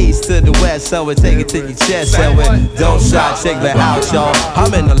 From the east to the west, so we take it to your chest. Said we don't stop, check me out, y'all.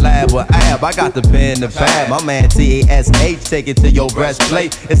 I'm in the lab with Ab, I got the pen, the pad. My man T.A.S.H, take it to your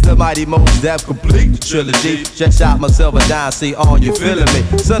breastplate. It's the mighty Mos Def complete trilogy. Just shot myself a dime, see on you feeling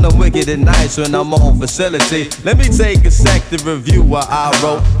me. Son, I'm wicked and nice when I'm on facility. Let me take a sec to review what I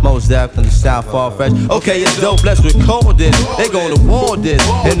wrote. Mos Def in the South Far Fresh. Okay, it's dope, let's record this. They gonna want this,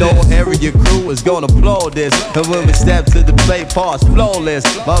 and all area crew is gonna applaud this. And when we step to the plate, parts flawless.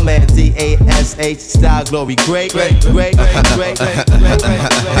 My man T.A.S.H, style glory, great.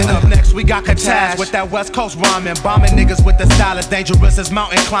 And up next we got Kataz with that West Coast rhyming, bombing niggas with the style as dangerous as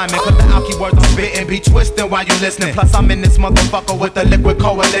mountain climbing. Put the alky words I'm spitting, be twisting while you listening. Plus I'm in this motherfucker with the liquid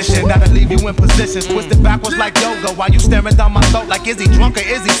coalition. That'll leave you in positions twisted backwards like yoga. While you staring down my throat like is he drunk or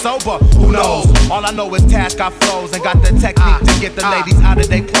is he sober? Who knows? All I know is Tash got flows and got the technique to get the ladies out of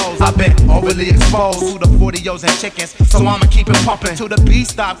their clothes. I've been overly exposed to the 40-os and chickens, so I'ma keep it pumping till the beat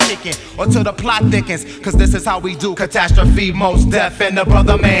stop kicking or till the plot thickens. Cause this is how we do catastrophe, most deaf and the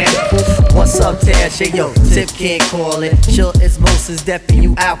brother man. What's up, Tash? Hey, yo, Tip can't call it. Sure as most is deaf and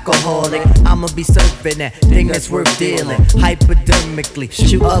you alcoholic. I'ma be serving that thing that's worth dealing. Hypodermically,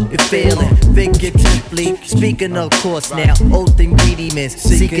 shoot up and failing. Figuratively, speaking of course now. Old ingredients,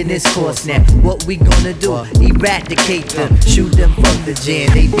 seeking this course now. What we gonna do? Eradicate them, shoot them from the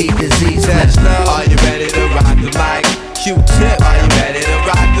jam. They be disease. Are you ready to rock the mic? Q-Tip, are you ready to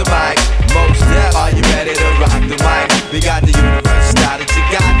rock the mic? Most Def, are you ready to rock the mic? We got the universe style that you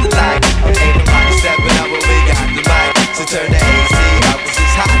got the like. Ain't nobody stepping up when we got the mic. So turn the AC up, 'cause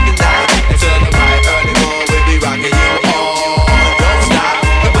it's hot tonight. And turn the mic early morning, we'll be rocking you all. Don't stop,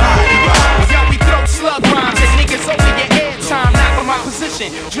 the body rock. Yo, we throw slug rhymes and niggas over your airtime. Not from my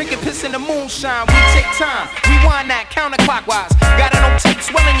position, drinking piss in the moonshine. We take time, rewind that counterclockwise. Got it on tape,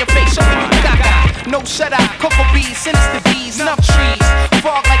 swelling your face, showing you gaga. No shut eye, cocoa bees, sinister bees, enough trees.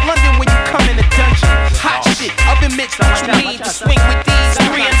 Fog like London when you come in the dungeon. Hot shit, oven mitts, what you need to swing with these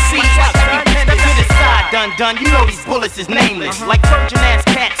 3 MCs. Like every pen to the side, done. You know these bullets is nameless. Like virgin ass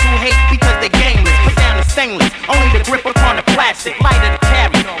cats who hate because they gameless. Put down the stainless, only the grip upon the plastic. Lighter to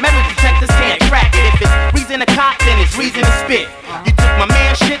carry, metal detectors can't track it. If it's reason to cop, then it's reason to spit. You took my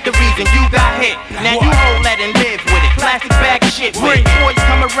man shit, the reason you got hit. Now you hold that and live with it. Plastic bag shit, when boys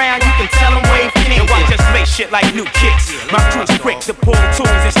come around, you can tell them wave king. And watch us make shit like new kicks. My crew's quick to pull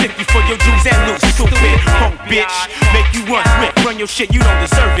tools and stick you for your jewels and loose. Stupid punk bitch, make you run quick, run your shit, you don't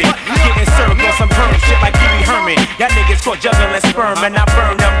deserve it. Getting served on some perm shit like Pee Wee Herman. Y'all niggas caught juggling sperm and I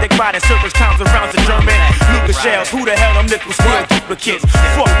burn them. They cry in circles, towns around the German. Lucas shells, who the hell them nickel steel duplicates?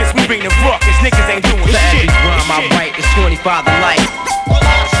 Fuck this, we bring the ruckus, niggas ain't doing shit. Rhyme I write is 25 to life.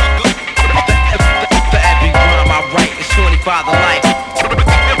 For every rhyme I write is 25 to life.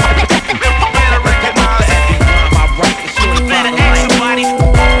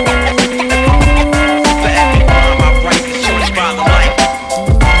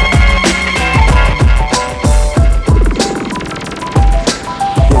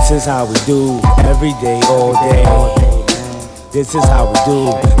 This is how we do, every day, all day. This is how we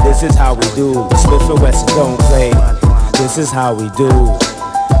do, this is how we do. Smith and Wesson don't play. This is how we do,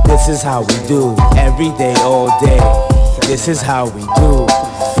 this is how we do. Every day, all day. This is how we do.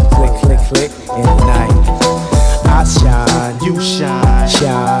 Click, click, click in the night. I shine, you shine,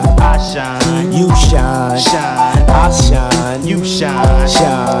 shine. I shine, you shine, shine. I shine, you shine,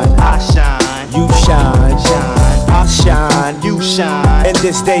 shine. I shine, you shine, shine. I shine, you shine. In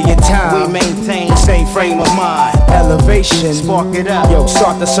this day and time, we maintain the same frame of mind. Elevation, spark it up. Yo,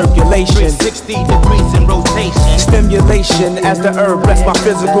 start the circulation. 360 degrees in rotation. Stimulation as the herb bless my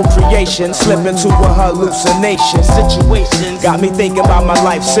physical creation. Slip into a hallucination. Situations got me thinking about my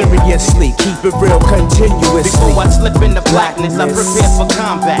life seriously. Keep it real continuously. Before I slip into blackness, I prepare for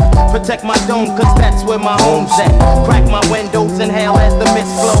combat. Protect my dome, cause that's where my home's at. Crack my windows, inhale as the mist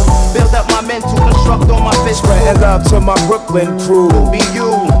flows. Build up my mental, construct on my fist. Spreading love to my Brooklyn crew. Be you,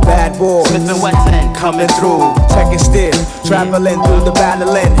 bad boy. Smith and Wesson coming through. Check it still, traveling through the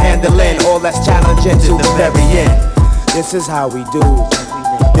battling, handling all that's challenging to the very end. This is how we do.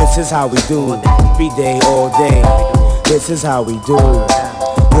 This is how we do. Every day, all day. This is how we do.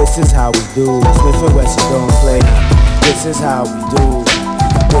 This is how we do. Smith and Wesson don't play. This is how we do.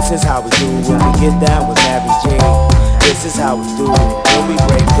 This is how we do when we get down with Mary Jane. This is how we do when we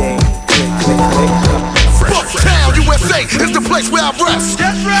break day. Click, click, click, click. Bucktown, USA is the place where I rest.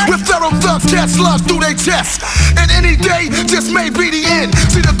 With thorough thug cats slugs through they chest. And any day, this may be the end.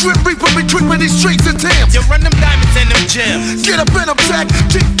 See the grim reaper be creeping these streets and Thames. You run them diamonds in them gems. Get up in them tech,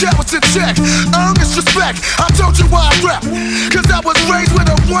 keep cowards in check. Earn this respect, I told you why I rap. Cause I was raised with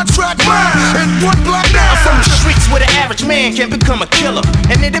a one-track mind and one block now. I'm from the streets where the average man can become a killer.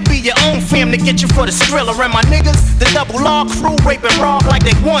 And it'll be your own fam to get you for the skriller. And my niggas, the double law crew, rape and rob like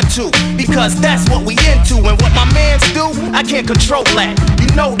they want to. Because that's what we into. And what my mans do, I can't control that.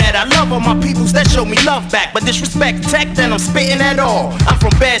 You know that I love all my peoples that show me love back. But disrespect tech, then I'm spitting at all. I'm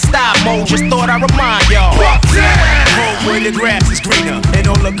from bad style mode, just thought I'd remind y'all. Home where the grass is greener,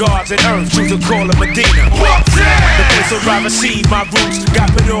 and all the gods and earth choose to call it Medina. The place where I received my roots, got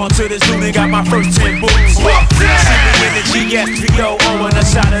put on to this dude and got my first 10 boots. See me in the GS3O on the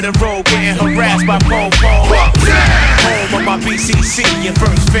side of the road, getting harassed by Popo. Home of my BCC and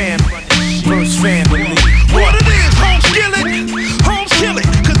first family. What it is, homes kill it,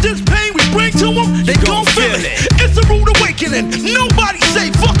 cause this pain we bring to them, they gon' feel it. It's a rude awakening, in. Nobody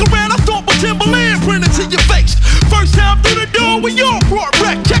say fuck around. I thought with Timberland printed to your face. First time through the door, we all brought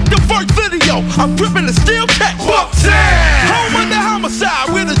wreck. Check the first video. I'm gripping the steel tech. Bucktown, home of the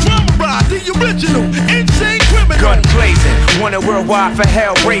homicide, where the drama ride, the original insane criminal. Gun blazing, wanted worldwide for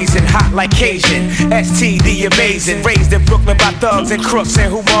hell raising, hot like Cajun. ST the amazing, raised in Brooklyn by thugs and crooks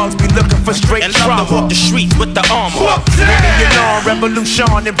and who mugs be looking for straight and love to walk the streets with the armor. Bringing on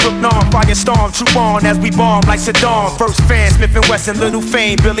revolution in Brooklyn, firestorm, true on as we bomb like Saddam. First fan, Smith and Wesson, Little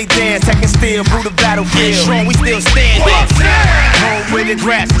Fame, Billy Dance, Tekken Steel, through the battlefield. Strong, we still standing. Home where the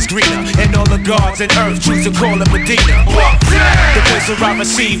grass is greener, and all the gods and earth choose to call it Medina. The place where I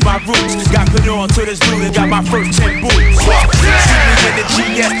received my roots, got put on to this dude and got my first 10 boots. See me in the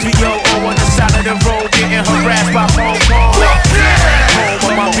GSPO on the side of the road, getting harassed by Hong Kong. Home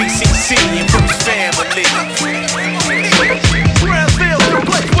of my BCC and Bruce family. Brownsville, the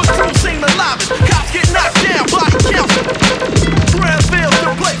place where crew seen the loudest. Cops get knocked down, body council. Brownsville,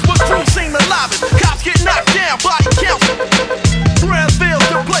 the place where crew seen the loudest. Cops get knocked down, body council. Brownsville,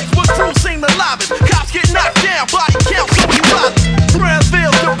 the place where crew seen the loudest. Cops get knocked down, body council.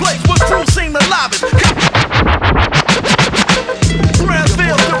 Brownsville, the place where crew seen the loudest.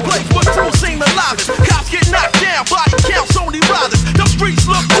 Brownsville, the place where crew seen the loudest. Cops get knocked down, body counts only riders. Them streets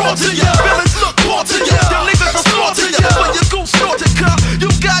look raw to ya, villains look poor to ya. Them niggas will slaughter ya, when you go snort it, cut. You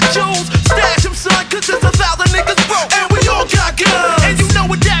got Jones, stash him son, cause there's 1,000 niggas broke. And we all got guns, and you know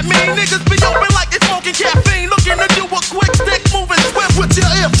what that mean. Niggas be open like they smoking caffeine, looking to do a quick stick, moving swift. With your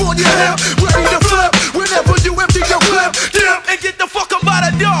ear on your hip, ready to flip. Whenever you empty your clip, dip, and get the fuck up out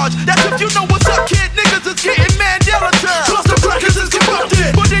of Dodge. That's if you know what's up, kid. Niggas is getting Mandela time. Plus the crackers is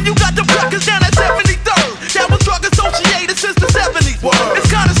corrupted, but then you got the crackers down at 73rd. That was drug associated since the 70s. It's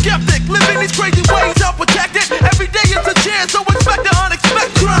kinda skeptic, living these crazy ways, unprotected. Every day is a chance, so expect the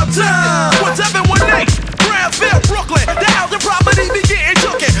unexpected. Crime time, 1718, Brownsville, Brooklyn. The housing property be getting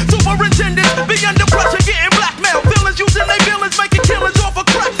tooken. Superintendents be under pressure, getting blackmail. Villains using their villains, making killings off a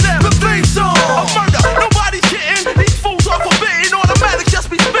crack sale. The theme song, a murder, nobody's kidding. These fools are forbidden, automatic just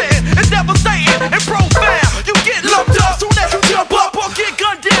be spitting. It's devastating and profound. You get lumped up soon as you jump up or get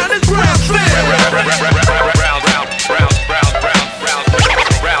gunned down. It's Brownsville.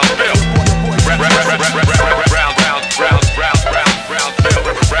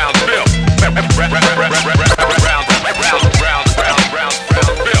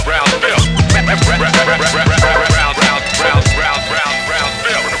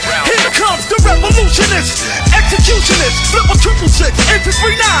 Executionists, flip a 666,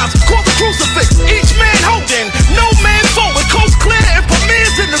 infantry knives, call the crucifix. Each man holding, no man forward. Coast clear and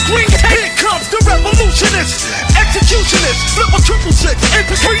premieres in the green tape. Here comes the revolutionists, executionists, flip a 666,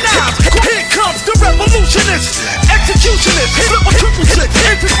 infantry knives. Here comes the revolutionists, executionists, flip a 666,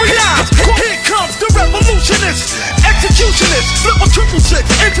 infantry knives. Here comes the revolutionists, executionists, flip a 666,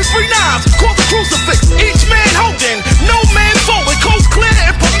 infantry knives. Call the crucifix. Each man holding, no man forward. Coast clear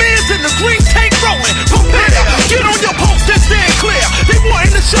and premieres in the green tape rolling. Prepare. Get on your post and stand clear. They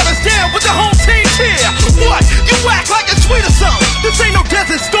wanting to shut us down with the whole team here. What? You act like it's sweet or something. This ain't no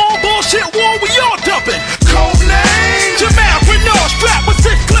desert storm bullshit war. We all dumping. Code name Jamal Renard, strapped with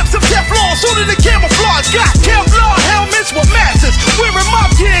 6 clips of Teflon, suited to camouflage. Got Kevlar helmets with masses. Wearing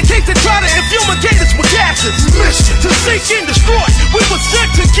mob gear in case they try to infumigate us with gases. Mission to seek and destroy. We were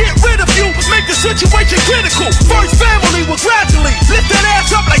sent to get rid of you. Make the situation critical. First family will gradually lift that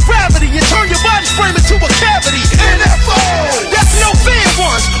ass up like gravity and turn your body frame into a cavity. NFO, that's no fair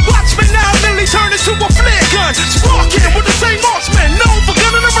ones. Watch me now, literally turn into a flare gun. Sparking with the same marksman, known for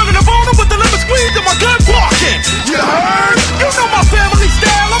gunning and running up on him with the limit squeeze and my gun barking. You heard? You know my family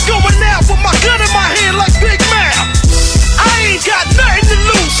style. I'm going out with my gun in my hand like Big Mouth. I ain't got nothing to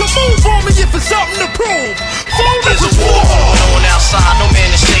lose, so move on me if it's something to prove. Food is a war. On outside, no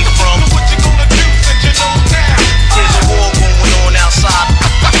man to escape from. What you gonna do since you know now? There's a war going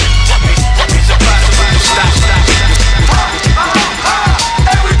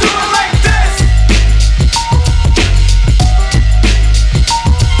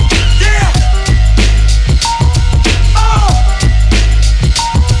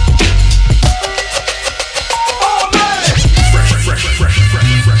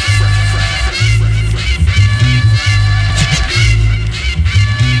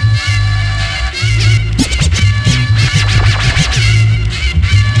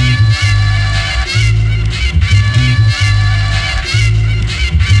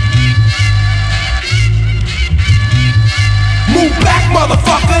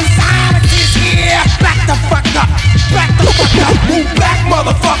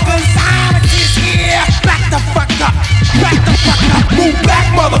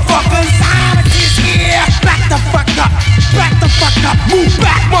Move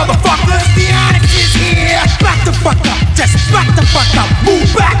back, motherfuckers. The Onyx is here. Back the fuck up. Just back the fuck up. Move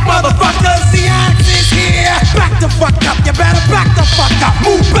back, motherfuckers. The Onyx is here. Back the fuck up. You better back the fuck up.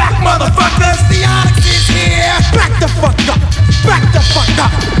 Move back, motherfuckers. The Onyx is here. Back the fuck up. Back the fuck up.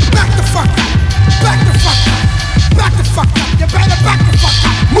 Back the fuck up. Back the fuck up. Back the fuck up. You better back the fuck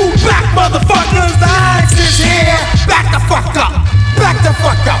up. Move back, motherfuckers. The Onyx is here. Back the fuck up. Back the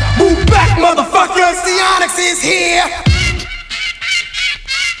fuck up. Move back, motherfuckers. The Onyx is here.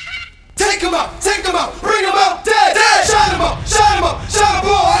 Take 'em out, bring 'em out, dead, dead. Shot 'em up, shot 'em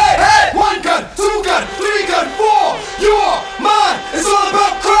all, hey, hey. 1 gun, 2 gun, 3 gun, 4. You're mine, it's all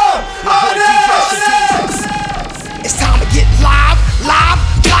about crime. It's time to get live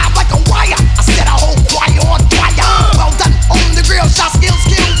like a wire. I set a whole choir on fire. Well done on the grill, shot skills,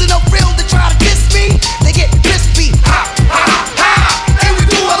 enough real to try to diss me. They get crispy, ha, ha, ha. And we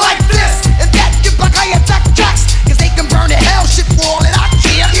do it like this, and that get back I attack jacks. Cause they can burn the hell shit for all that I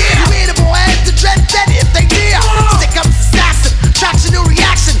care. You hear the boy have to dread that if they dare. Stick up assassin, traction to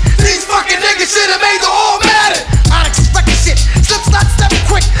reaction. These fucking niggas should've made the whole matter. Onyx is wrecking shit, slips not step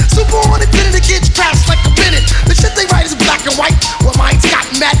quick. Super on it, the kids crash like a minute. The shit they write is black and white, well mine's got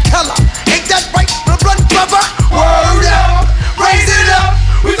mad color. Ain't that right, my blood brother? Word up, raise it up.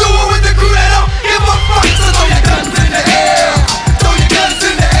 We do it with the crew that don't give a fuck. So throw your guns in the air, throw your guns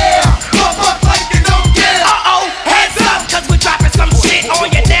in the air. Pump up like you don't care. Uh-oh, heads up, cause we're dropping some shit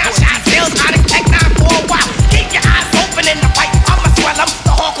on you now. Shot skills, Onyx, take 9 for a while. Keep your eyes open in the fight, I'ma swell 'em.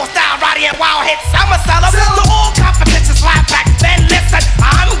 The hardcore style, Roddy and Wild hits, I'ma sell 'em. So all competitions lie back, then listen.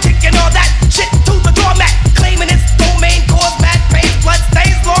 I'm kicking all that shit to the doormat. Claiming its domain, cause mad pain, blood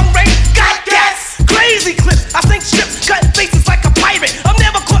stains, long range. Got gas, crazy clips. I sink ships, cut faces like a pirate. I'm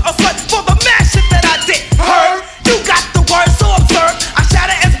never caught or slut for the mad shit that I did. Heard? You got the word, so observe. I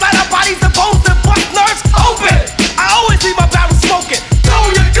shatter and splatter bodies and bones and bust nerves open. I always leave my barrel smoking. Throw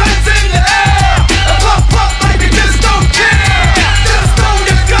your guns in the air and pump up like you just don't care. Just throw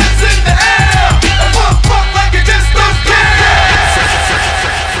your guns in the air and pump up like you just don't care.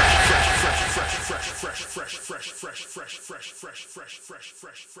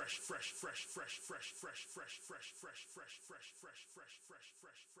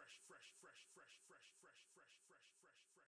 Fresh.